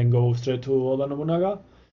and then go straight to Oda Nobunaga,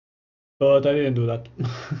 but I didn't do that.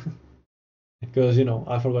 Because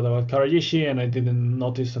I forgot about Karajishi and I didn't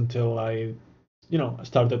notice until I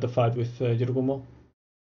started the fight with Yirugumo.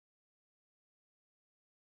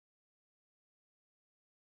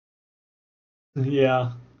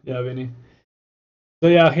 Yeah, Vinny. So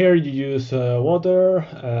yeah, here you use water,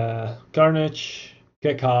 Carnage,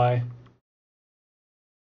 Kekai.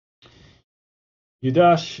 You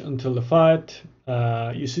dash until the fight.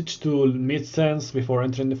 You switch to mid stance before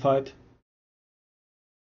entering the fight.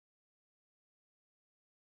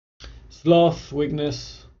 Sloth,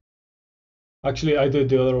 Weakness. Actually, I did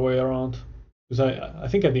the other way around. Because I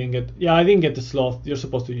think I didn't get... Yeah, I didn't get the Sloth. You're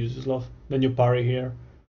supposed to use the Sloth. Then you parry here.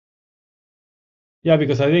 Yeah,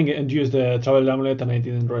 because I didn't use the Travel Amulet and I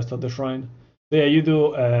didn't rest at the shrine. So yeah, you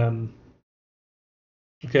do...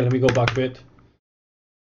 Okay, let me go back a bit.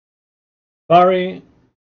 Parry,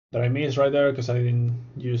 that I missed right there because I didn't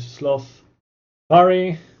use Sloth.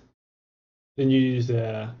 Parry, then you use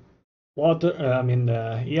the water,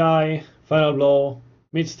 the EI, Final Blow,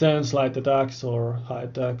 mid stance, light attacks or high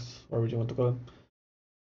attacks, whatever you want to call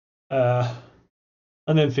them.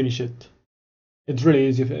 And then finish it. It's really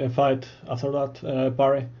easy fight after that,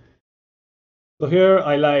 parry. So here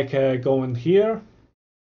I like going here,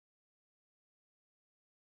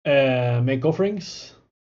 make offerings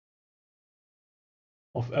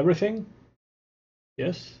of everything.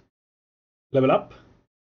 Yes. Level up.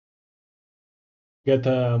 Get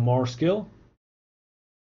more skill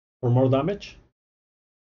for more damage.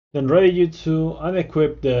 Then ready you to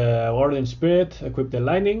unequip the Guardian Spirit, equip the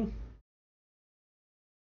Lightning,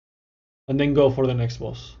 and then go for the next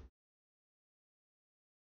boss.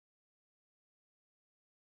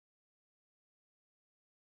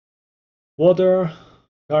 Water,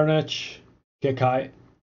 Carnage, Kekai.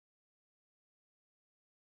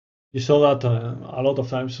 You saw that a lot of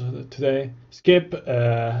times today. Skip,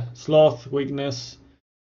 Sloth, Weakness,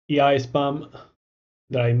 EI spam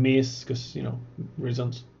that I missed because,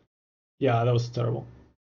 reasons. Yeah, that was terrible.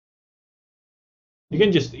 You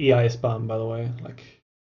can just EI spam, by the way. Like,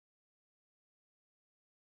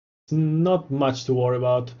 it's not much to worry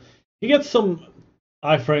about. You get some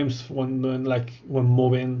iframes when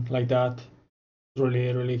moving like that. It's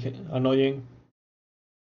really, really annoying.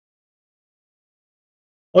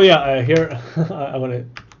 Oh yeah, here I want to.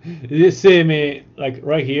 You see me like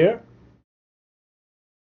right here?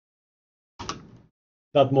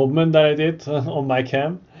 That movement that I did on my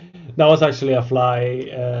cam, that was actually a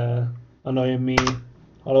fly annoying me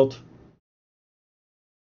a lot.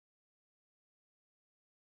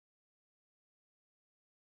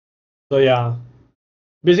 So yeah,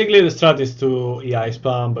 basically the strat is to EI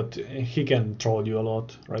spam, but he can troll you a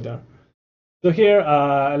lot right there. So here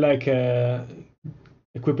I like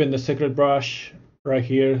equipping the Sacred Brush right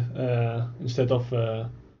here instead of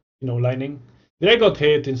lightning. Did I got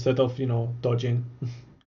hit instead of dodging?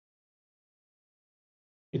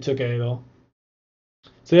 It's okay though.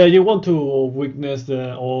 So yeah, you want to weakness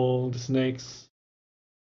all the snakes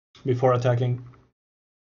before attacking.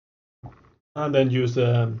 and then use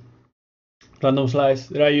random slice.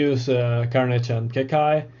 There I use Carnage and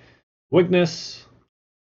Kekai. Weakness,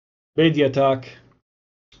 bait the attack,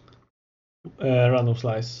 random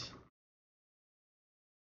slice.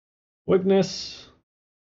 Weakness,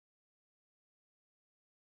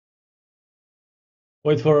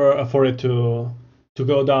 wait for it to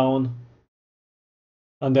go down,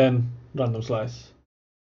 and then random slice.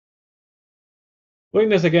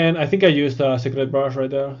 Weakness again. I think I used a secret brush right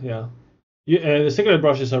there. Yeah, the secret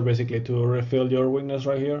brushes are basically to refill your weakness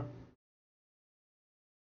right here.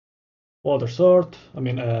 Water sword. I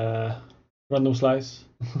mean, random slice.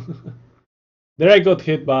 There I got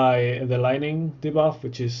hit by the lightning debuff,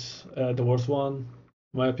 which is the worst one,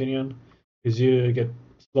 in my opinion, because you get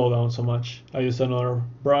slowed down so much. I used another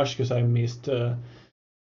brush because I missed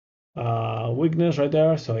weakness right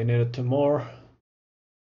there, so I needed two more.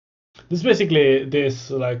 This is basically this,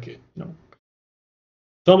 like, you know,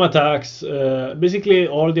 some attacks, basically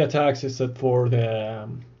all the attacks except for the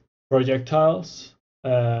projectiles,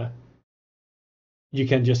 you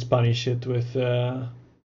can just punish it with the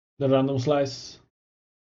random slice.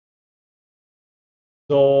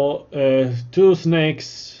 So two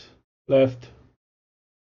snakes left.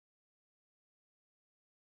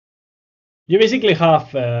 You basically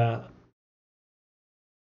have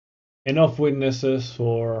enough witnesses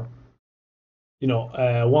for, you know,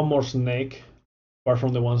 one more snake, apart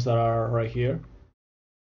from the ones that are right here.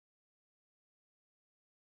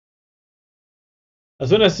 As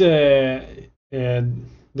soon as the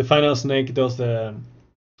final snake does the,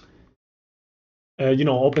 you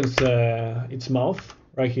know, opens its mouth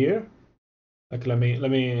right here. Like let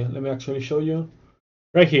me actually show you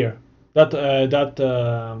right here. That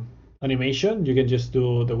animation, you can just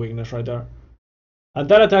do the weakness right there. And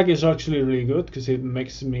that attack is actually really good because it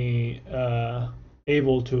makes me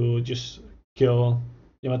able to just kill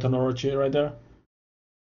Yamato Norochi right there.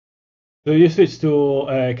 So you switch to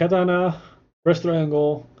Katana, press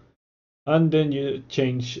triangle, and then you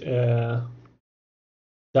change that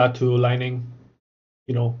to lining.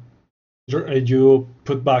 You know, you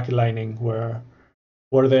put back lining where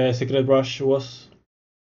the secret brush was.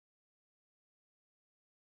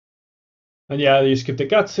 And yeah, you skip the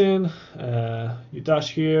cutscene, you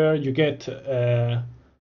dash here, you get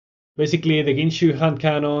basically the Ginshu hand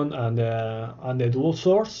cannon and the dual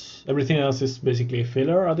swords. Everything else is basically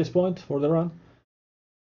filler at this point for the run.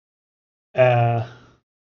 But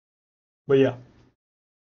yeah,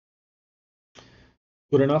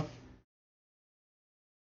 good enough.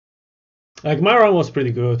 Like my run was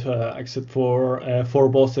pretty good, except for 4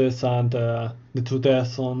 bosses and the 2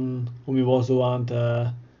 deaths on Umibozu and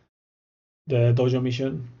the dojo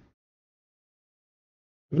mission.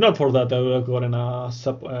 If not for that, I would have gotten a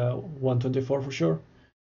sub 124 for sure.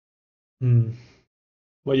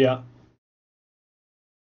 But yeah,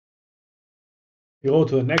 you go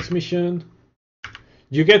to the next mission.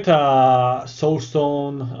 You get a soul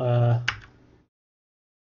stone,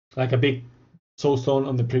 like a big soul stone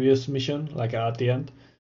on the previous mission, like at the end,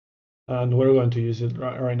 and we're going to use it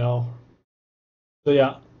right now. So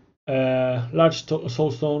yeah, large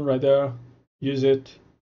soul stone right there. Use it.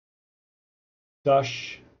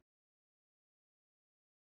 Dash.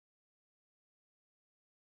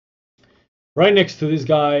 Right next to this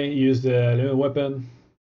guy, use the living weapon.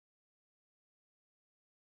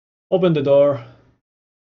 Open the door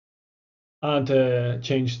and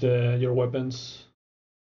change your weapons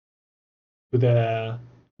to the,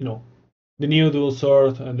 you know, the Nioh dual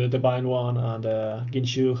sword and the divine one and the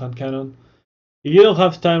Ginshu hand cannon. If you don't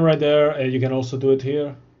have time right there, you can also do it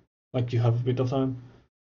here, like you have a bit of time,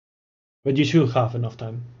 but you should have enough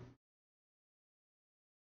time.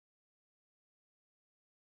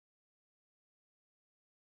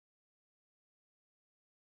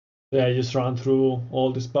 Yeah, I just ran through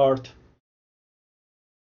all this part.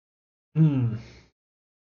 You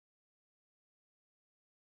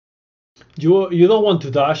don't want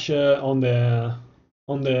to dash on the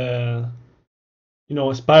you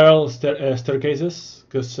know, spiral staircases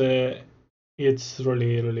because it's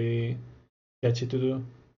really sketchy to do.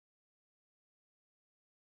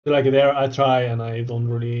 So like there, I try and I don't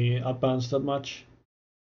really advance that much.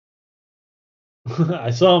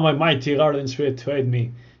 I saw my mighty garden spirit to aid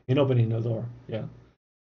me in opening the door. Yeah.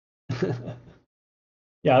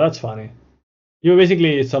 Yeah, that's funny. You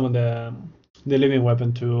basically summon the living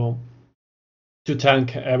weapon to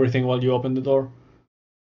tank everything while you open the door.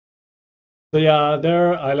 So yeah,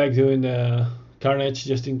 there I like doing the carnage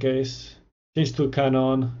just in case. Change to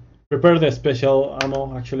cannon. Prepare the special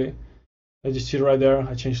ammo actually. I just see right there.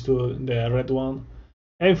 I changed to the red one.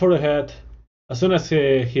 Aim for the head. As soon as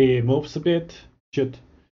he moves a bit, shoot.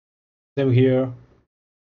 Same here.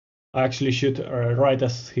 I actually shoot right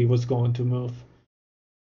as he was going to move.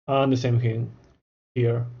 And the same thing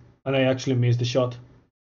here. And I actually missed the shot.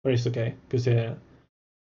 But it's okay, because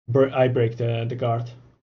I break the guard.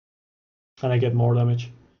 And I get more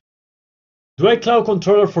damage. Do I cloud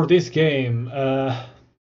controller for this game?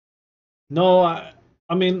 No,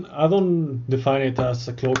 I mean, I don't define it as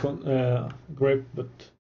a cloud grip, but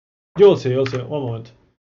you'll see, one moment.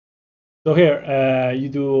 So here, you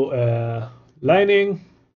do Lightning,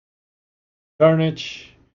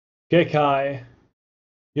 Carnage, Kekai,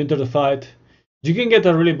 you enter the fight. You can get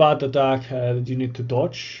a really bad attack that you need to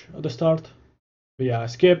dodge at the start. But yeah,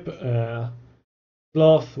 skip,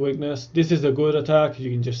 sloth, weakness. This is a good attack.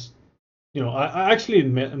 You can just, I actually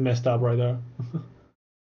messed up right there.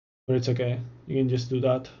 But it's okay. You can just do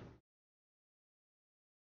that.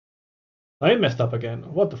 I messed up again.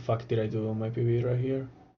 What the fuck did I do on my PV right here?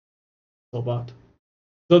 So bad.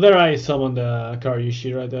 So there I summoned the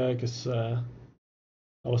Karyushi right there, because I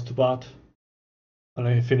was too bad. And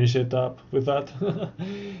I finish it up with that.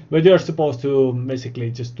 But you're supposed to basically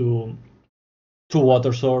just do 2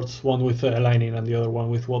 water swords, one with lightning and the other one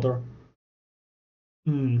with water.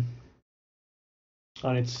 And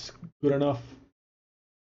it's good enough.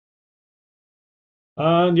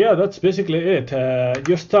 And yeah, that's basically it.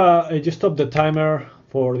 Just stop the timer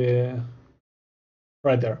for the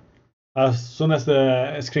right there, as soon as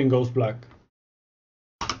the screen goes black.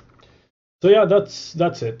 So yeah, that's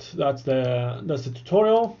it. That's the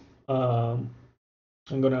tutorial. I'm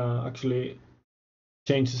gonna actually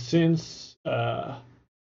change the scenes right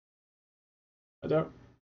there.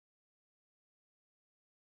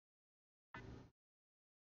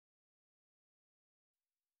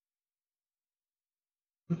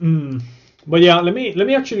 But yeah, let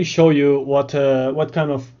me actually show you what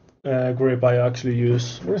kind of grip I actually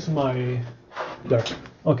use. Where's my there?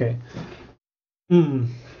 Okay.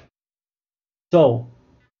 So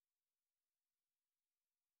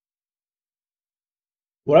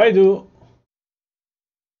what I do,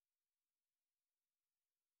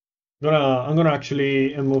 I'm gonna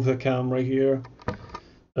actually move the cam right here.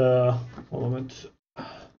 One moment.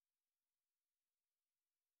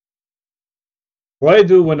 What I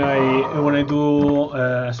do when I do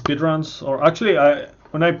speedruns, or actually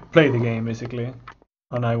when I play the game basically,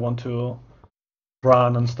 and I want to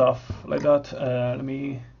run and stuff like that. Let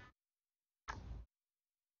me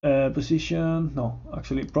position. No,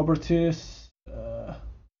 actually properties.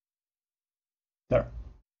 There.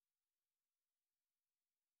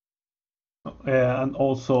 And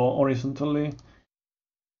also horizontally.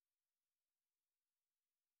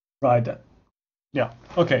 Right. Yeah.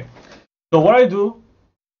 Okay. So what I do,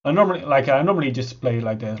 I normally just play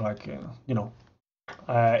like this, like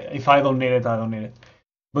if I don't need it, I don't need it.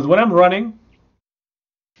 But when I'm running,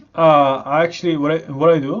 I actually what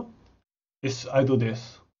I do is I do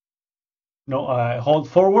this. I hold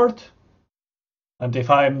forward, and if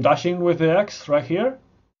I'm dashing with the X right here,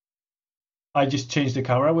 I just change the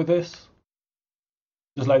camera with this,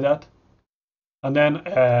 just like that. And then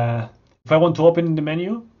if I want to open the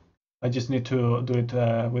menu, I just need to do it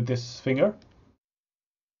with this finger.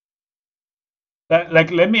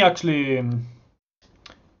 Let me actually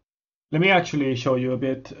show you a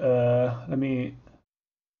bit. Let me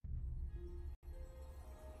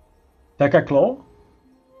Taka claw.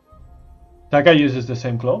 Taka uses the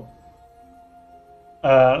same claw,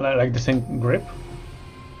 like the same grip.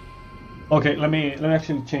 Okay, let me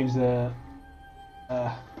actually change the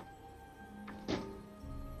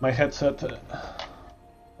my headset,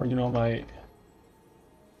 or my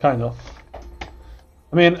kind of.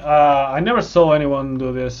 I mean, I never saw anyone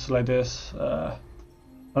do this like this. I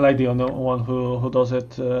like the only one who does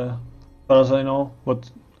it, as far as I know.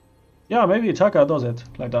 But yeah, maybe Taka does it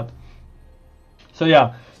like that. So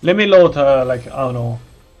yeah, let me load like I don't know,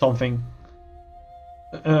 something.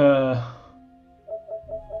 Let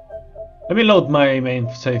me load my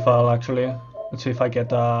main save file actually. Let's see if I get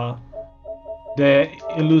the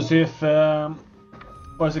elusive.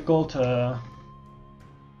 What's it called?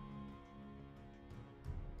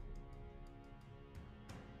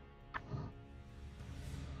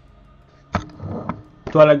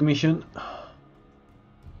 Twilight mission.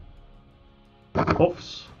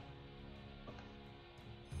 Oops.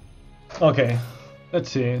 Okay,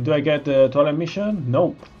 let's see. Do I get the Twilight mission?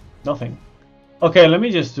 Nope, nothing. Okay, let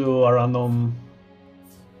me just do a random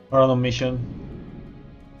mission.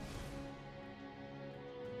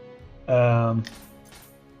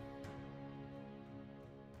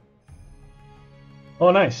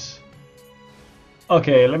 Oh, nice.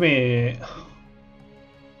 Okay, let me.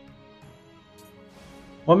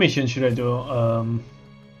 What mission should I do?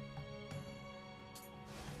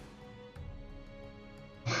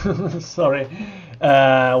 Sorry.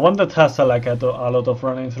 One that has a lot of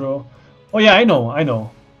running through. Oh yeah, I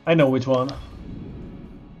know which one.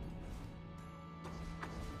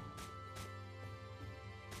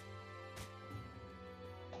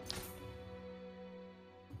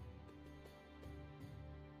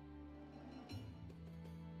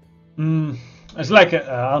 It's like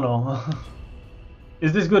I don't know.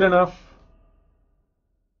 Is this good enough?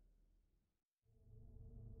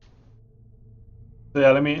 So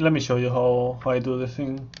yeah, let me show you how I do this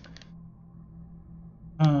thing.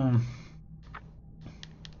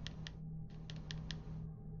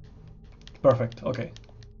 Perfect. Okay.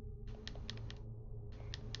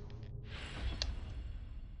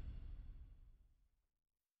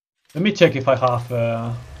 Let me check if I have.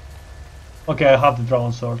 Okay, I have the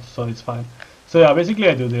dragon sword, so it's fine. So yeah, basically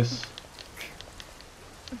I do this.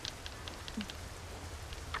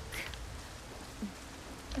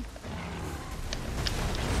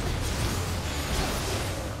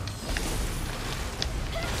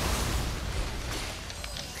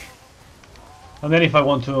 And then if I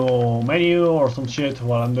want to menu or some shit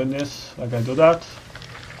while I'm doing this, like I do that.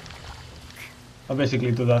 I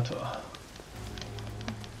basically do that.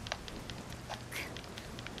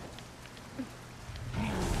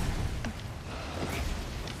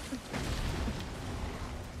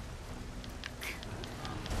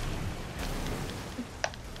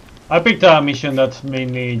 I picked a mission that's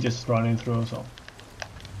mainly just running through, so.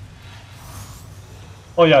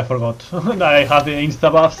 Oh yeah, I forgot. I had the insta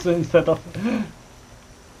buffs instead of.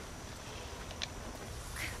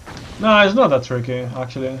 No, it's not that tricky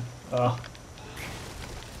actually.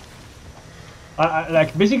 I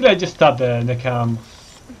like basically I just tap the cam,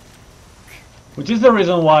 which is the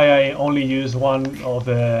reason why I only use one of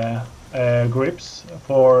the grips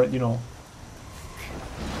for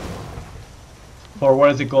for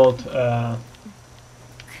what is it called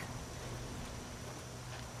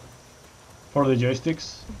for the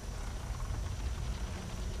joysticks.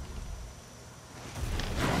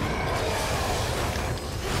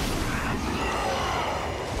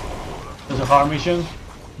 There's a hard mission.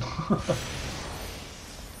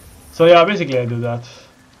 So yeah, basically I do that.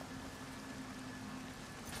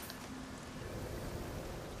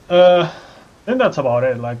 Then that's about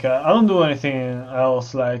it. Like I don't do anything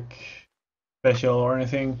else like special or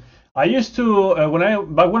anything. I used to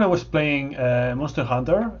back when I was playing Monster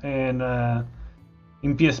Hunter and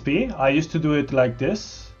in PSP, I used to do it like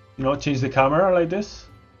this. Change the camera like this.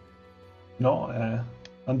 And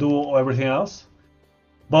do everything else.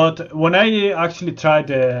 But when I actually tried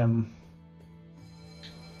let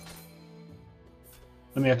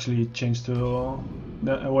me actually change to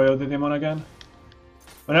the way of the demon again.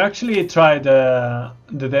 When I actually tried the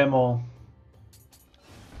demo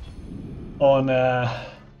on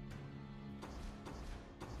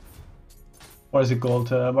what is it called?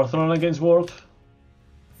 Barcelona Games World.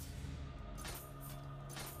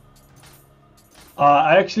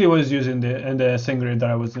 I actually was using the same grid that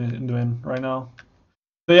I was doing right now.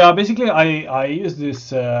 So yeah, basically I use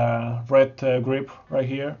this red grip right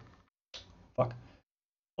here. Fuck.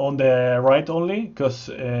 On the right only, because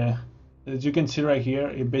as you can see right here,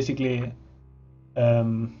 it basically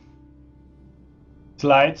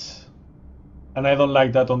slides, and I don't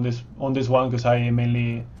like that on this one because I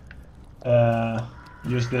mainly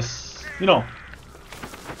use this.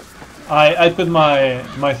 I put my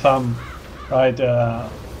thumb right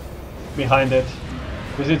behind it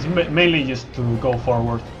because it's mainly just to go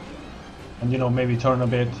forward and maybe turn a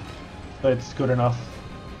bit, but it's good enough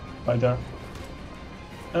right there.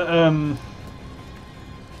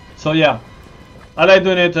 So yeah, I like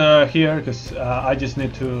doing it here because I just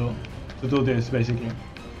need to do this basically.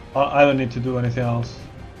 I don't need to do anything else.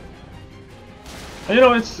 And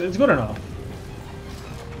it's good enough.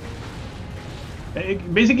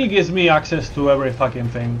 It basically gives me access to every fucking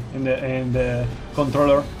thing in the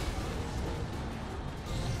controller.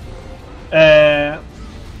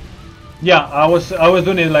 Yeah, I was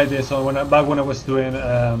doing it like this back when I was doing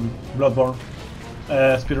Bloodborne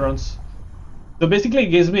speedruns. So basically,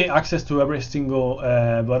 it gives me access to every single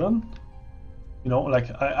button.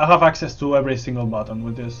 Like I have access to every single button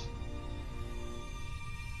with this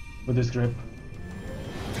grip.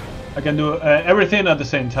 I can do everything at the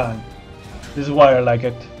same time. This is why I like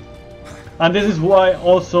it, and this is why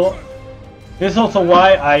also. This is also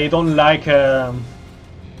why I don't like.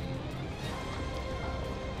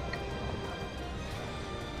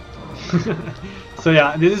 So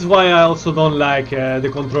yeah, this is why I also don't like the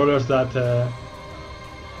controllers that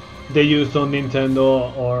they use on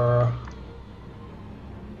Nintendo or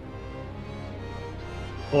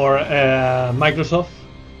Microsoft,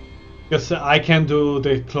 Because I can do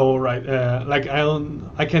the claw right, like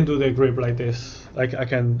I can do the grip like this. Like I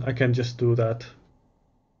can just do that.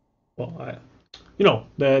 Well, you know,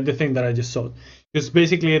 the thing that I just saw. Because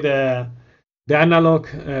basically the analog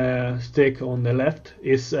stick on the left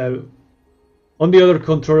is on the other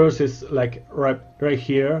controllers is like right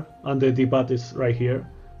here, and the D-pad is right here,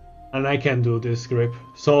 and I can do this grip.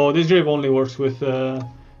 So this grip only works with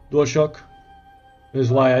DualShock. This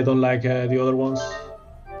is why I don't like the other ones.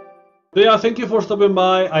 So yeah, thank you for stopping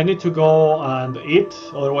by. I need to go and eat,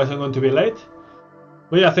 otherwise I'm going to be late.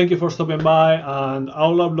 But yeah, thank you for stopping by, and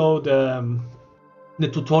I'll upload the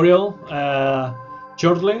tutorial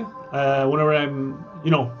shortly, whenever I'm,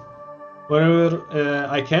 whenever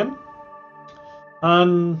I can.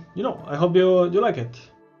 And I hope you like it.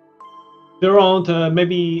 Around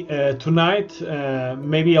maybe tonight,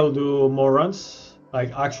 maybe I'll do more runs,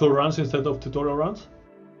 like actual runs instead of tutorial runs.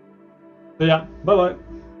 So yeah, bye bye.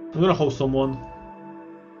 I'm gonna host someone.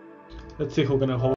 Let's see who gonna host.